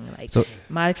anything. Like, So-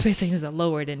 my expectations are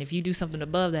lowered, and if you do something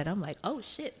above that, I'm like, oh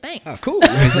shit, thanks. Oh, cool.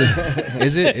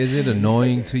 Is it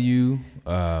annoying to you,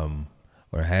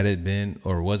 or had it been,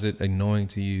 or was it annoying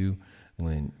to you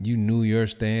when you knew your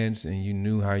stance and you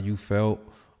knew how you felt,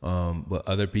 but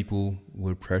other people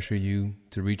would pressure you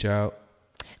to reach out?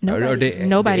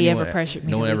 Nobody ever pressured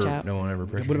me to reach out. No one ever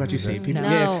pressured. What about you, to see reach out? people? No,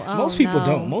 Yeah, most people no,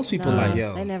 don't. Most people no. like,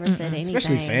 yo, They never said anything.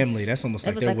 especially family. That's almost It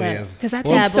like was their like way a of. Because I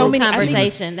think taboo so many I think-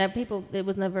 conversation that people. It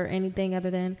was never anything other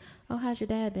than, oh, how's your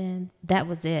dad been? That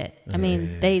was it. I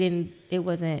mean, they didn't. It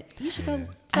wasn't. You should go.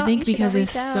 I think you should go because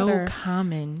it's reach out, so or-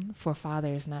 common for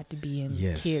fathers not to be in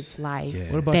kids' life.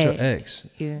 Yeah. What about that- your ex?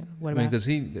 Yeah. What I mean, about? because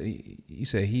you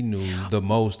said he knew the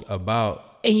most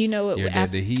about And you know what? your dad.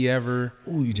 after- Did he ever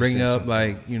Ooh, you just bring said up something.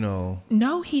 like, you know?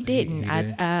 No, he didn't. he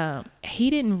didn't? He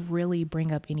didn't really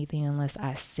bring up anything unless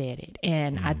I said it.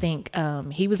 And I think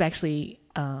he was actually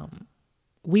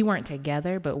we weren't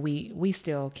together, but we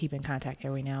still keep in contact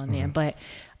every now and then. But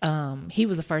he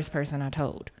was the first person I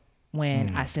told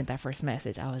when I sent that first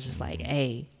message. I was just like,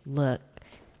 "Hey, look,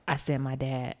 I sent my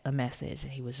dad a message."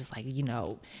 And he was just like, you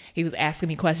know, he was asking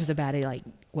me questions about it, like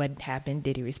what happened,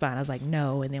 did he respond? I was like,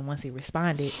 no. And then once he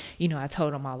responded, you know, I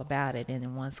told him all about it. And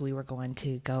then once we were going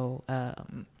to go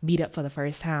meet up for the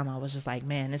first time, I was just like,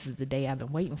 man, this is the day I've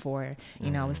been waiting for.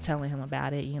 You know, I was telling him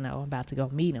about it, you know, I'm about to go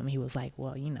meet him. He was like,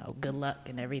 well, you know, good luck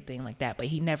and everything like that. But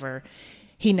he never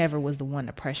was the one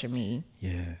to pressure me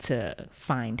to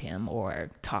find him or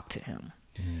talk to him.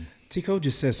 Tico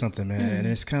just said something, man, and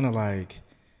it's kind of like,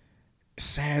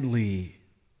 sadly,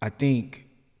 I think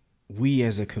we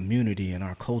as a community in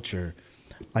our culture,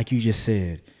 like you just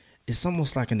said, it's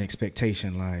almost like an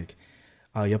expectation, like,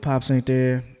 oh, your pops ain't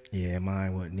there? Yeah,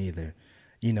 mine wasn't either.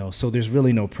 You know, so there's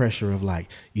really no pressure of like,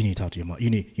 you need to talk to your mom. You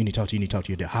need to talk to your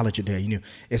dad. Holler at your dad. You know,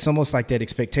 it's almost like that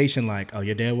expectation, like, oh,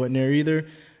 your dad wasn't there either.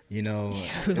 You know,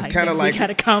 it's Like, kind of we like, got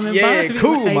a common yeah, bond.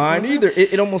 cool, Like, mine well. either.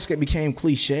 It almost became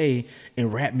cliche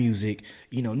in rap music.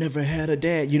 You know, never had a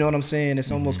dad. You know what I'm saying?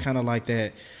 It's almost kind of like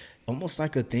that, almost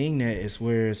like a thing that is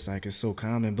where it's like it's so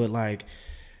common. But like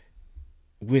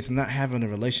with not having a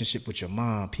relationship with your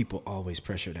mom, people always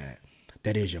pressure that.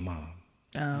 That is your mom.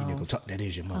 You need to go talk. That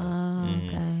is your mother. Oh,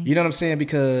 okay. You know what I'm saying?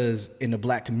 Because in the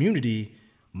black community,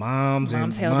 moms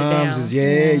Moms held it down. is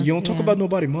Yeah, you don't talk yeah. about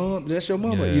nobody. Mom, that's your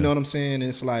mama. Yeah. You know what I'm saying?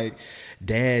 It's like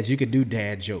dads. You could do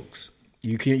dad jokes.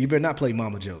 You better not play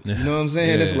mama jokes. You know what I'm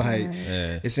saying? Yeah. It's like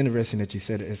Yeah. it's interesting that you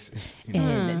said it. It's you know.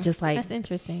 And just like That's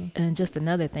interesting. and just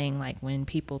another thing, like when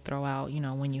people throw out, you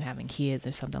know, when you're having kids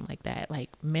or something like that, like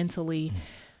mentally,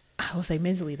 I will say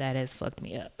mentally that has fucked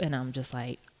me up. And I'm just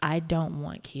like, I don't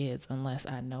want kids unless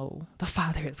I know the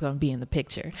father is going to be in the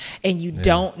picture. And you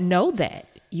don't know that.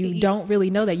 You don't really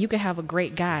know that. You could have a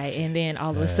great guy and then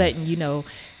all of a sudden, you know,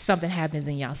 something happens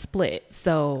and y'all split.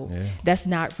 So that's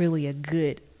not really a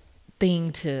good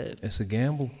thing to. It's a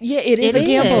gamble. Yeah, it is It a is.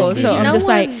 gamble. So I'm no just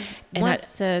like, one and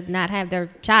wants to not have their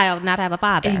child not have a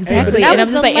father. Exactly. That And was I'm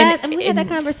just the like, last, and- and we had that and-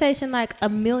 conversation like a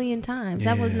million times.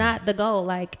 That was Yeah. not the goal.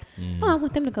 Like, oh, I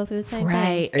want them to go through the same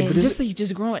right. thing. Hey, And but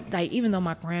just growing, like, even though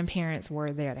my grandparents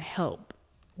were there to help,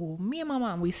 well, me and my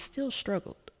mom, we still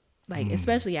struggled. Like,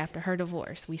 especially after her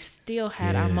divorce, we still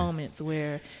had our Yeah. moments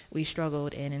where we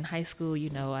struggled. And in high school, you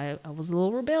know, I was a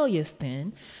little rebellious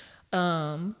then.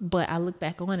 But I look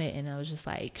back on it and I was just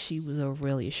like, she was a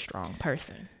really strong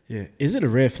person. Yeah. Is it a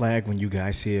red flag when you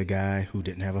guys see a guy who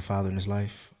didn't have a father in his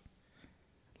life?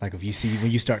 Like if you see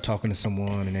when you start talking to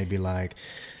someone and they be like,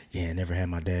 "Yeah, never had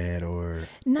my dad," or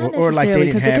Not or like they necessarily,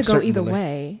 didn't because it have could go certain either rela-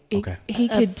 way. Okay. He A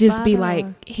could just be father like,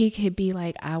 or- he could be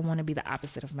like, I want to be the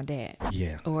opposite of my dad.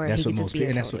 Yeah, Or that's he what could most just be a people.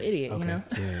 And that's total what idiot, okay. you know?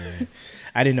 Yeah.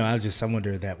 I didn't know. I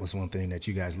wonder if that was one thing that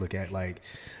you guys look at, like,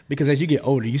 because as you get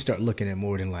older, you start looking at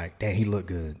more than like, dang, he look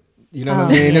good. You know what I Oh,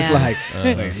 mean? It's yeah. like,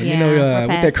 wait, let me Yeah, know we're what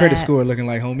past that credit that. score looking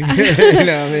like, homie. You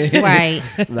know what I mean? Right.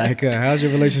 Like, how's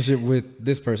your relationship with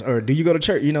this person? Or do you go to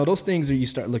church? You know, those things that you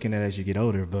start looking at as you get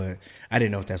older. But I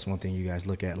didn't know if that's one thing you guys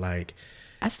look at. Like,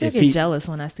 I still if get he- jealous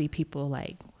when I see people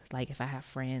like if I have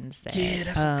friends that yeah,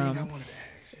 that's the thing I wanted to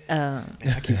ask. And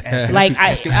I keep asking. like keep I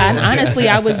asking. honestly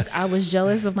I was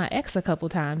jealous of my ex a couple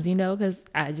times, you know, because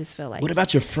I just felt like. What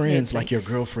about your friends, it's like like- your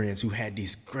girlfriends who had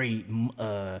these great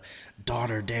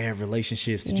daughter-dad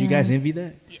relationships? Did you Yeah. guys envy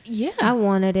that? Yeah, I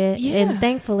wanted it. Yeah. And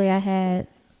thankfully, I had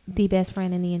the best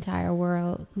friend in the entire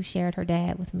world who shared her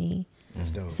dad with me.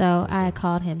 That's dope. So That's I dope.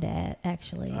 called him dad,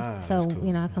 actually. Ah, so, that's cool.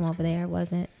 you know, I come That's over there. It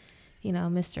wasn't, you know,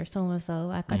 Mr.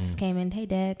 So-and-so. I just came in, hey,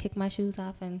 dad, kicked my shoes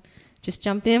off and just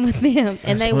jumped in with them.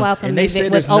 And they welcomed And me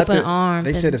said with it's open nothing- arms. They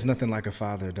and- said it's nothing like a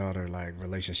father-daughter like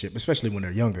relationship, especially when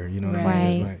they're younger. You know what I mean?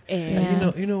 It's Right. like, and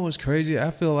Yeah. You know what's crazy? I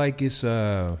feel like it's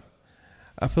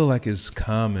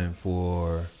common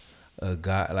for a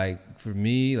guy, like for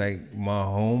me, like my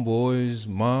homeboys'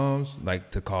 moms,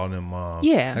 like to call them mom.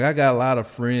 Yeah. Like I got a lot of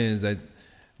friends that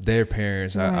their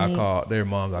parents, I Right. call their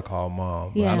moms, I call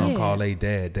mom. But I Yeah. don't Yeah. call they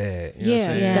dad. You know what I'm yeah,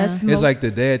 saying? Yeah. that's It's most, like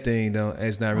the dad thing, though.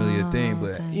 It's not really a thing, Oh, but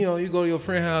okay. you know, you go to your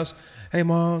friend house hey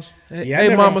moms, hey, Yeah, I hey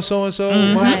never- mama so and so,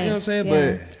 mama, you know what I'm saying?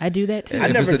 Yeah. But I do that too. I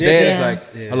if never it's a did dad, that. it's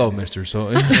like, Yeah. hello, mister.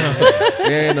 So,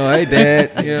 yeah, no, hey,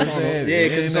 dad. You know what I'm saying? Yeah,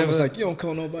 because it's Ain't almost never- like you don't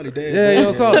call nobody dad. yeah, you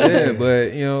don't call it. Yeah,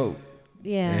 but you know,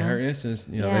 Yeah. in her instance,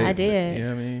 you know, Yeah, I did. You know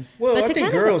what I mean? Well, But I to think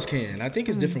kind of- girls can. I think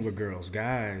it's different with girls.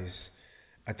 Guys,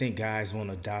 I think guys won't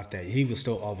adopt that. He will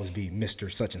still always be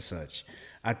Mr. Such and Such.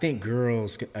 I think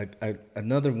girls,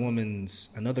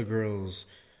 another girl's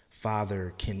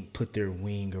father can put their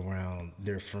wing around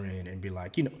their friend and be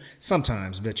like, you know,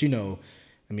 sometimes, but you know,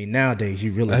 I mean, nowadays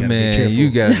you really gotta be careful.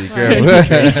 you gotta be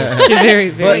careful. You're very,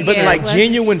 very. But Yeah, like let's-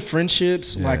 genuine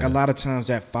friendships, like Yeah. a lot of times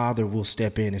that father will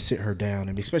step in and sit her down,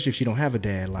 and especially if she don't have a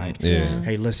dad, like, Yeah.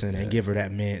 hey, listen, and give her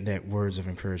that words of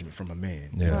encouragement from a man.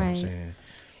 Yeah. You know what I'm Right. saying?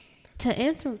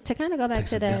 To kind of go back Takes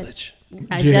to a that, village.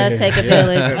 it Yeah. does take a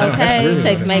village. Okay, real. it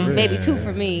takes That's maybe two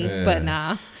for me, Yeah. but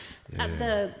nah.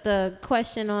 The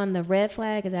question on the red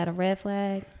flag, is that a red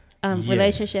flag? Yeah.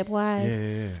 Relationship wise,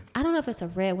 Yeah. I don't know if it's a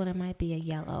red one. It might be a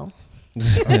yellow. You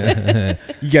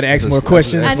got to ask more That's-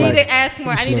 questions. I need like, to ask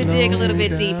more. I need to dig a little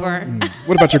bit deeper.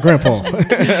 what about your grandpa?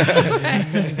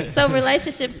 So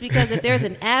relationships, because if there's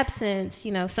an absence,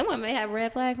 you know, someone may have a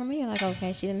red flag for me. Like,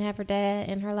 okay, she didn't have her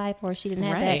dad in her life, or she didn't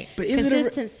have Right. that But is it a re-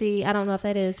 consistency. I don't know if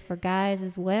that is for guys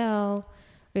as well.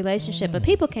 Relationship, but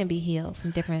people can be healed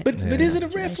from different. But is it a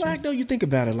red situations. flag though? You think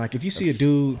about it. Like if you see a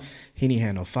dude, he didn't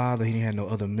have no father, he didn't have no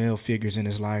other male figures in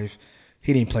his life,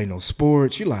 he didn't play no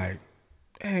sports. You like,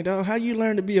 hey dog, how you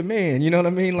learn to be a man? You know what I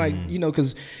mean? Like you know,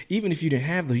 because even if you didn't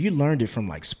have you learned it from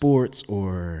like sports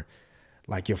or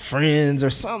like your friends or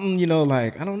something. You know,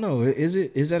 like I don't know.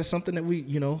 Is that something that we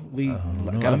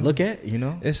gotta look at? You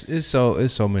know, It's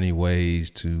so many ways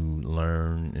to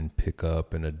learn and pick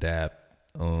up and adapt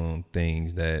on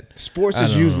things that sports I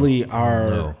is don't usually know.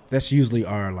 our that's usually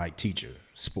our like teacher.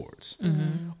 Sports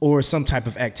or some type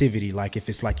of activity, like if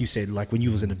it's like you said, like when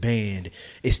you was in a band,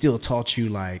 it still taught you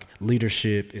like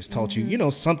leadership. It's taught you, you know,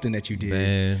 something that you did.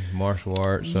 band, martial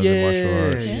arts, southern Yeah, martial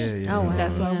arts. yeah. Oh, wow.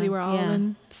 That's why we Yeah, were all yeah.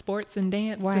 in sports and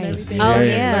dance Right. and everything. Oh Yeah,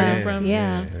 yeah, Learning from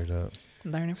yeah. Straight up.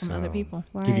 learning from other So, people.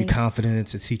 Give you Right.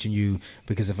 confidence. It's teaching you,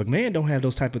 because if a man don't have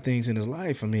those type of things in his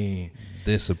life, I mean,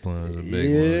 Discipline is a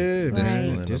big yeah, one. man,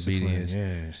 Discipline, and discipline, obedience.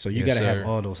 yeah. So you Yes, gotta sir. have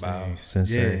all those Bow. things.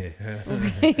 Sensei.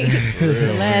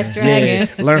 The last dragon.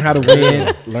 Yeah, learn how to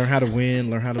win, learn how to win,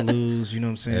 learn how to lose. You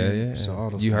know what I'm Yeah, saying? yeah. So all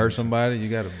those. You hurt things. somebody, you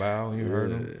got to bow. You hurt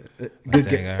them. Good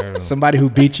Dang, I heard 'em. somebody who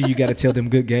beat you, you got to tell them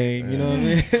good game. You know what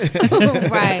I mean?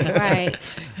 right.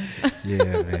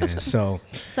 Yeah, man. So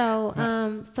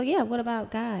So yeah, what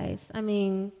about guys? I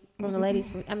mean, from the ladies,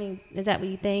 I mean, is that what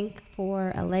you think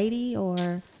for a lady, or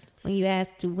when you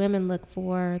ask, do women look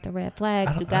for the red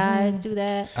flags? Do guys do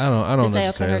that? I don't To say,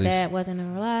 okay, her necessarily. dad wasn't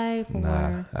in her life, or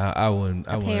Nah, I wouldn't.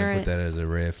 I wouldn't parent. put that as a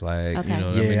red flag. Okay. You know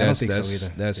what Yeah, I mean? I don't That's think so that's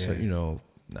either. that's Yeah. you know,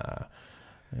 nah.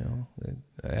 You know, it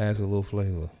adds a little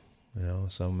flavor. You know,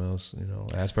 something else. You know,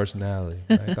 adds personality.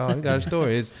 Like, oh, you got a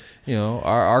story. It's, you know,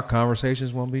 our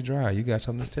conversations won't be dry. You got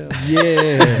something to tell.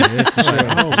 yeah, for sure.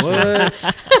 Oh,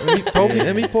 what?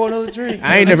 Let me pour another drink.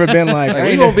 I ain't never been like, Like,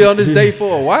 we gonna be on this date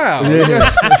for a while.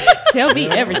 Tell me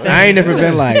everything. I ain't never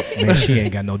been like, man, she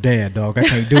ain't got no dad, dog. I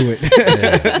can't do it.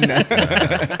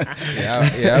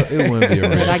 Yeah, it wouldn't be a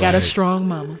red But I got a flag. strong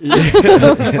mama.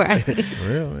 right? For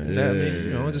real, man. That, I mean, you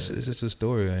know, it's just a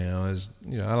story. You know, it's,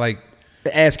 you know, I like.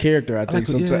 The ass character, I I think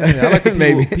like, sometimes. I like when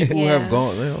maybe. people Yeah. have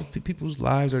gone. You know, people's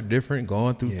lives are different,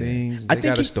 going through Yeah. things. I They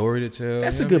think got a story to tell.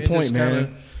 that's you a know good what I mean? point, Just man.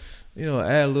 kinda, you know,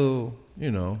 add a little. You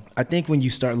know, I think when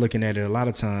you start looking at it, a lot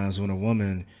of times when a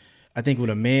woman, I think with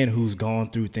a man who's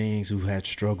gone through things, who had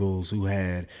struggles, who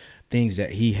had things that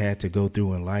he had to go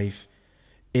through in life,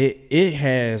 it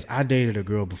has. I dated a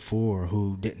girl before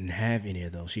who didn't have any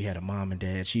of those. She had a mom and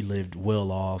dad. She lived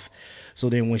well off. So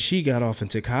then when she got off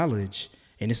into college,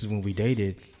 and this is when we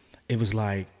dated, it was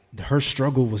like her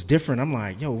struggle was different. I'm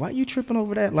like, yo, why you tripping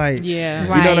over that? Like, Yeah. you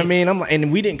know what I Right. mean? I'm like,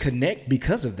 and we didn't connect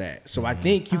because of that. So I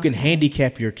think you can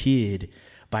handicap your kid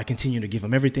by continuing to give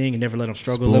them everything and never let them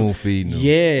struggle. Spoon feeding 'em.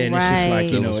 Yeah, and it's just like, Right.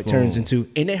 you know, Silver it turns spoon. into,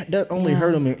 and it doesn't only Yeah.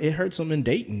 hurt them. It hurts them in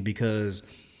dating because,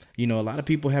 you know, a lot of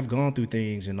people have gone through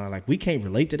things and are like, we can't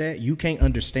relate to that. You can't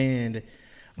understand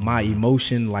my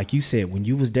emotion. Like you said, when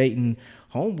you was dating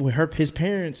home with his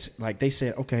parents, like they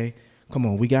said, okay, come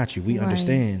on, we got you. We Right.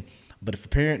 understand. But if a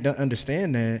parent don't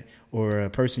understand that, or a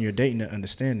person you're dating don't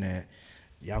understand that,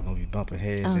 y'all gonna be bumping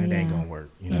heads Oh, and it ain't yeah. gonna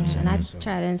work. You know Yeah, what I'm saying? and I So-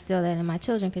 try to instill that in my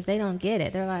children because they don't get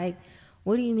it. They're like,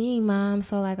 what do you mean, Mom?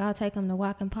 So like I'll take them to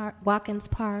Watkins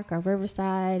Park or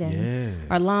Riverside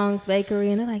or Long's Bakery,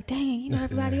 and they're like, dang, you know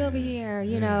everybody over here,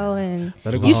 you know, and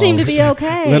you seem to be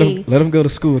okay. Let them go to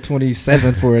school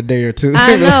 27 for a day or two.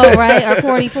 I know, right? Or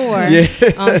 44 on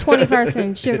 21st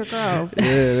and Sugar Grove.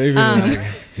 Yeah, they be like,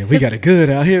 yeah, we got it good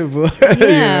out here, boy. Yeah, you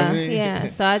know what I mean? yeah.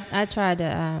 So I try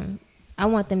to. I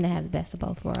want them to have the best of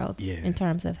both worlds in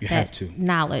terms of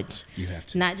knowledge. You have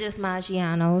to. Not just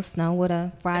Maggiano's, no, with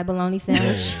a fried bologna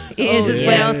sandwich. It is as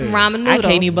well some ramen noodles. I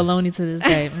can't eat bologna to this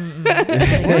day.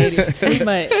 Too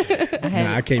much.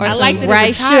 I can't. I like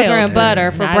rice, sugar, and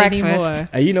butter for breakfast. Anymore.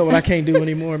 Hey, you know what I can't do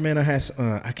anymore, man?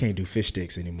 I can't do fish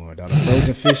sticks anymore, dog. The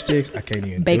frozen fish sticks, I can't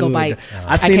even bagel do bites. it.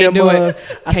 I seen can't them. do it.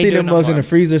 I seen them no mugs in more. the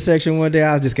freezer section one day.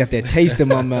 I just got that taste in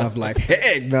my mouth, like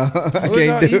heck no, I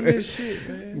can't do it. Shit,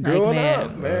 man. Growing man,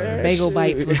 up, man. Bagel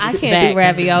bites. Was I the can't do snack.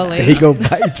 ravioli. Bagel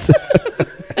bites.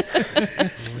 I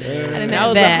didn't I have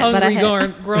was that, a but I hungry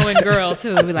had, growing girl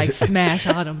too. We like smash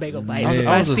all them bagel bites.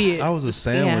 I was a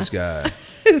sandwich guy.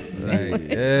 Like,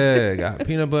 got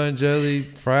peanut butter and jelly,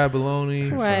 fried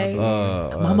bologna, Right.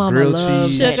 My mama grilled loved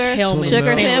cheese, that Sugar- Hellman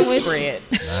sugar sandwich. spread.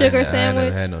 sugar I sandwich.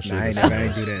 never had no sugar I ain't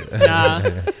sandwich. do that. Nah,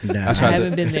 Nah. I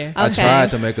haven't been there. I Okay. tried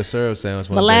to make a syrup sandwich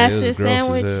one day. It Molasses was gross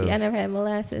sandwich. as hell. I never had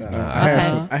molasses.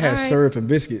 I had syrup and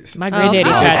biscuits. My granddaddy Oh,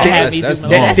 tried to have me that's do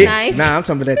normal. That's thick, nice. Nah, I'm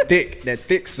talking about that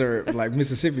thick syrup, like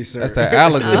Mississippi syrup. That's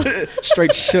that Alaga.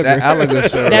 Straight sugar. That Alaga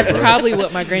syrup. That's bro. probably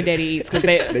what my granddaddy eats because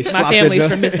my slop that family's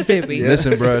junk. from Mississippi.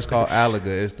 Listen, bro, it's called Alaga.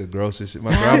 It's the grossest shit.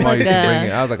 My grandma used to Alaga. bring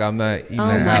it. I was like, I'm not eating Oh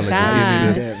that my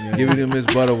Alaga. God. Give me the Miss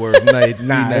Butterworth. I'm not eating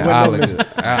that it wasn't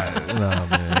Alaga. Nah,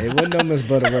 man. It wasn't no Miss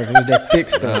Butterworth. It was that thick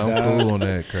stuff, Nah, I'm dog. cool on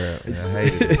that crap. Man. I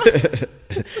hated it.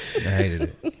 I hated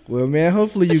it. Well, man,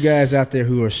 hopefully you guys out there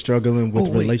who are struggling with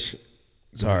relationship.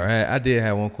 Sorry, I did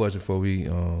have one question before we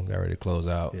got ready to close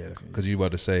out. Yeah, that's good. Because you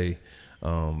about to say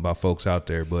about folks out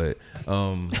there, but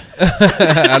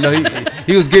I know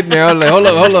he was getting there. I was like,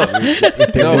 hold up.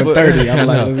 No, 130. I'm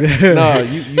like, no,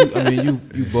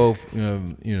 you both,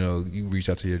 you reached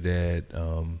out to your dad.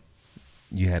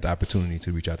 You had the opportunity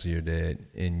to reach out to your dad,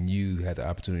 and you had the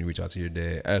opportunity to reach out to your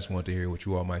dad. I just want to hear what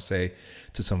you all might say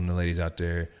to some of the ladies out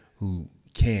there who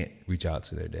can't reach out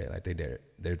to their dad, like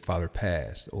their father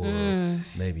passed, or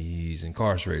maybe he's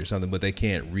incarcerated or something, but they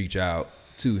can't reach out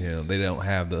to him. They don't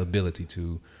have the ability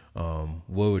to.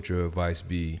 What would your advice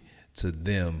be to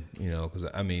them? Because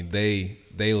I mean,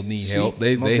 they'll need help.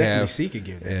 They have seek and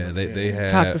give that. yeah, they have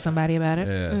Talk to somebody about it.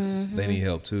 Yeah, they need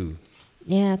help too.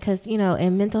 Yeah, because,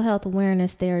 in mental health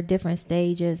awareness, there are different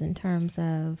stages in terms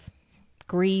of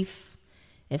grief.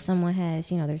 If someone has,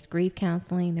 there's grief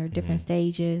counseling, there are different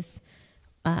stages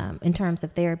in terms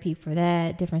of therapy for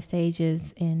that, different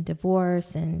stages in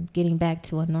divorce and getting back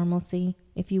to a normalcy,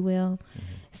 if you will.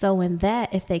 So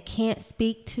if they can't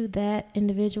speak to that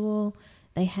individual,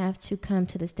 they have to come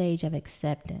to the stage of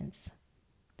acceptance.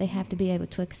 They have to be able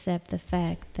to accept the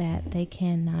fact that they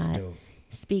cannot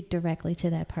speak directly to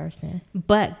that person.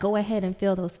 But go ahead and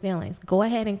feel those feelings. Go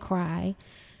ahead and cry.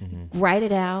 Write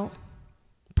it out.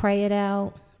 Pray it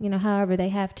out. However they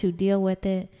have to deal with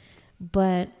it.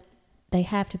 But they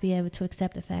have to be able to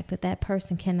accept the fact that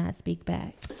person cannot speak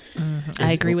back.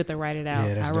 I agree with the write it out.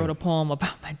 Yeah, I that's wrote dope. a poem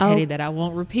about my daddy that I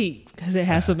won't repeat because it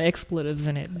has some expletives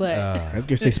in it. But I was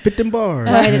gonna say spit them bars.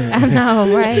 I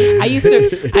know, right? I used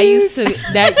to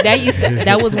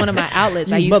that was one of my outlets.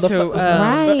 I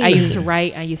used to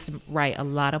write a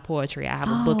lot of poetry. I have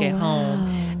a book at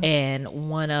home, and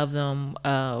one of them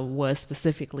was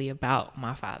specifically about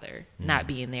my father not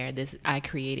being there. I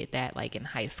created that like in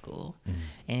high school,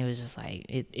 and it was just like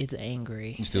it's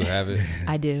angry. You still have it?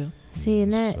 I do. See,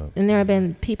 and there have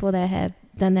been people that have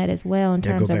done that as well in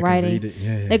terms of writing.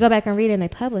 Yeah. They go back and read it and they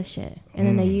publish it, and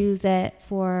then they use that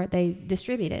they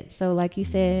distribute it. So, like you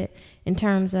said, in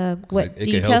terms of what it do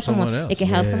you can tell help someone? someone else. It can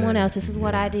help someone else. This is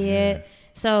what I did.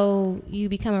 So you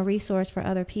become a resource for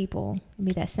other people.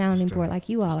 Be that sounding board like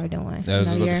you all are doing. I was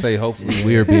about to say, hopefully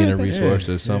we're being a resource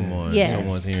to someone. Yes.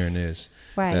 Someone's hearing this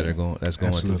Right. that's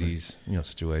going through Absolutely. these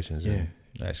situations and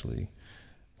actually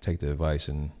take the advice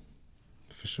and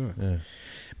For sure. yeah.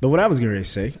 But what I was going to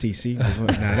say, TC,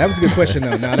 that was a good question.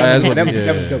 No, that was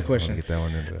a dope question. Get that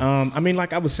one in there. I mean,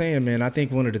 like I was saying, man, I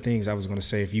think one of the things I was going to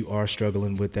say, if you are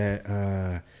struggling with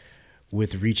that,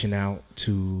 with reaching out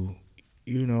to,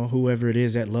 whoever it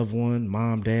is, that loved one,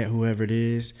 mom, dad, whoever it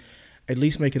is, at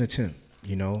least make an attempt,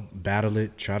 battle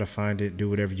it, try to find it, do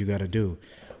whatever you got to do.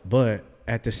 But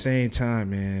at the same time,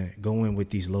 man, go in with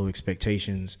these low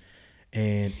expectations.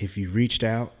 And if you reached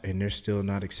out and they're still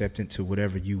not accepting to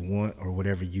whatever you want or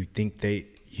whatever you think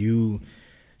you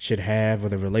should have or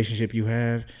the relationship you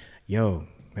have,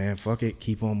 man, fuck it.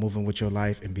 Keep on moving with your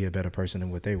life and be a better person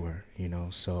than what they were, you know?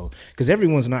 So, because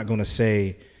everyone's not going to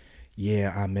say,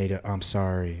 yeah, I made it, I'm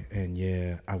sorry, and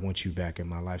yeah, I want you back in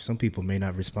my life. Some people may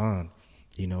not respond,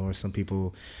 you know, or some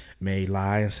people may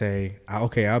lie and say,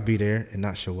 okay, I'll be there, and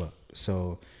not show up.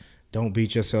 So don't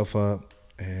beat yourself up,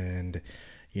 and,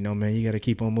 you know, man, you got to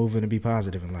keep on moving and be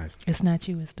positive in life. It's not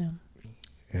you, it's them.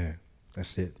 Yeah,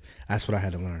 that's it. That's what I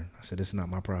had to learn. I said, this is not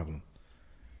my problem.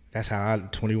 That's how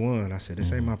 21, I said,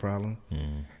 this ain't my problem.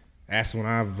 That's when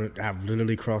I've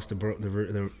literally crossed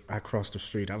I crossed the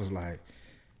street. I was like,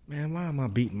 man, why am I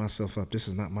beating myself up? This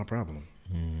is not my problem.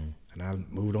 And I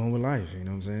moved on with life, you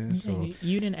know what I'm saying? So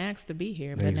you didn't ask to be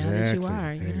here, but now that you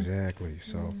are. You know? Exactly.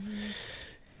 So,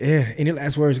 yeah. Any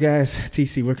last words, guys?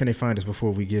 TC, where can they find us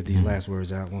before we give these last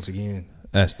words out once again?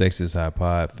 That's Texas High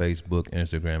Pod, Facebook,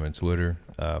 Instagram, and Twitter.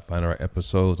 Find our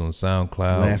episodes on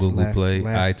SoundCloud, Google Play,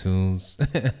 iTunes,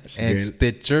 and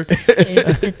Stitcher.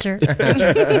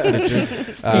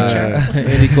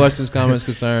 Any questions, comments,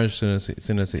 concerns,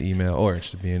 send us an email, or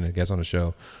should be a guest on the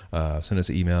show. Send us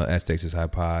an email at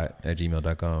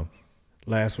texashighpod@gmail.com.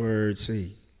 Last word,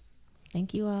 C.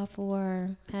 Thank you all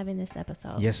for having this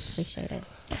episode. Yes. Appreciate it.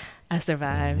 I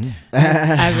survived.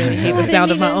 I really hate the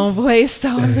sound of my own voice, so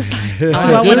I'm just like, do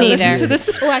I Me want to listen to this?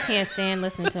 Oh, I can't stand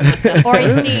listening to myself or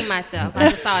seeing myself. I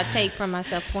just saw a take from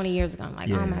myself 20 years ago. I'm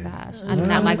like, oh my gosh. I do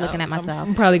not like looking at myself.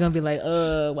 I'm probably going to be like,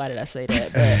 why did I say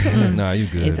that? But Nah, you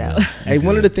good. it's out. Hey,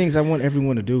 one of the things I want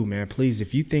everyone to do, man, please,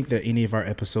 if you think that any of our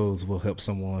episodes will help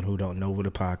someone who don't know what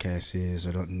a podcast is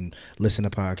or don't listen to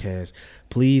podcasts,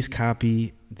 please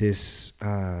copy this,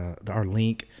 our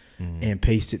link, and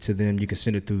paste it to them. You can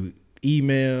send it through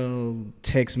email,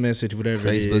 text message, whatever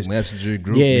it is. Facebook Messenger,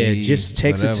 group Yeah, just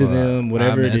text it to them,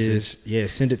 whatever it iMessage. is. Yeah,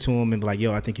 send it to them and be like,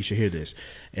 yo, I think you should hear this.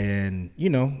 And, you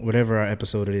know, whatever our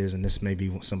episode it is, and this may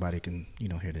be somebody can, you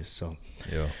know, hear this. So,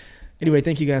 Yeah. anyway,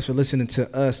 thank you guys for listening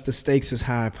to us, the Stakes is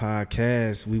High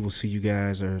podcast. We will see you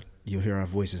guys, or you'll hear our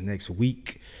voices next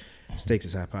week. Stakes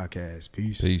is High podcast.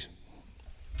 Peace. Peace.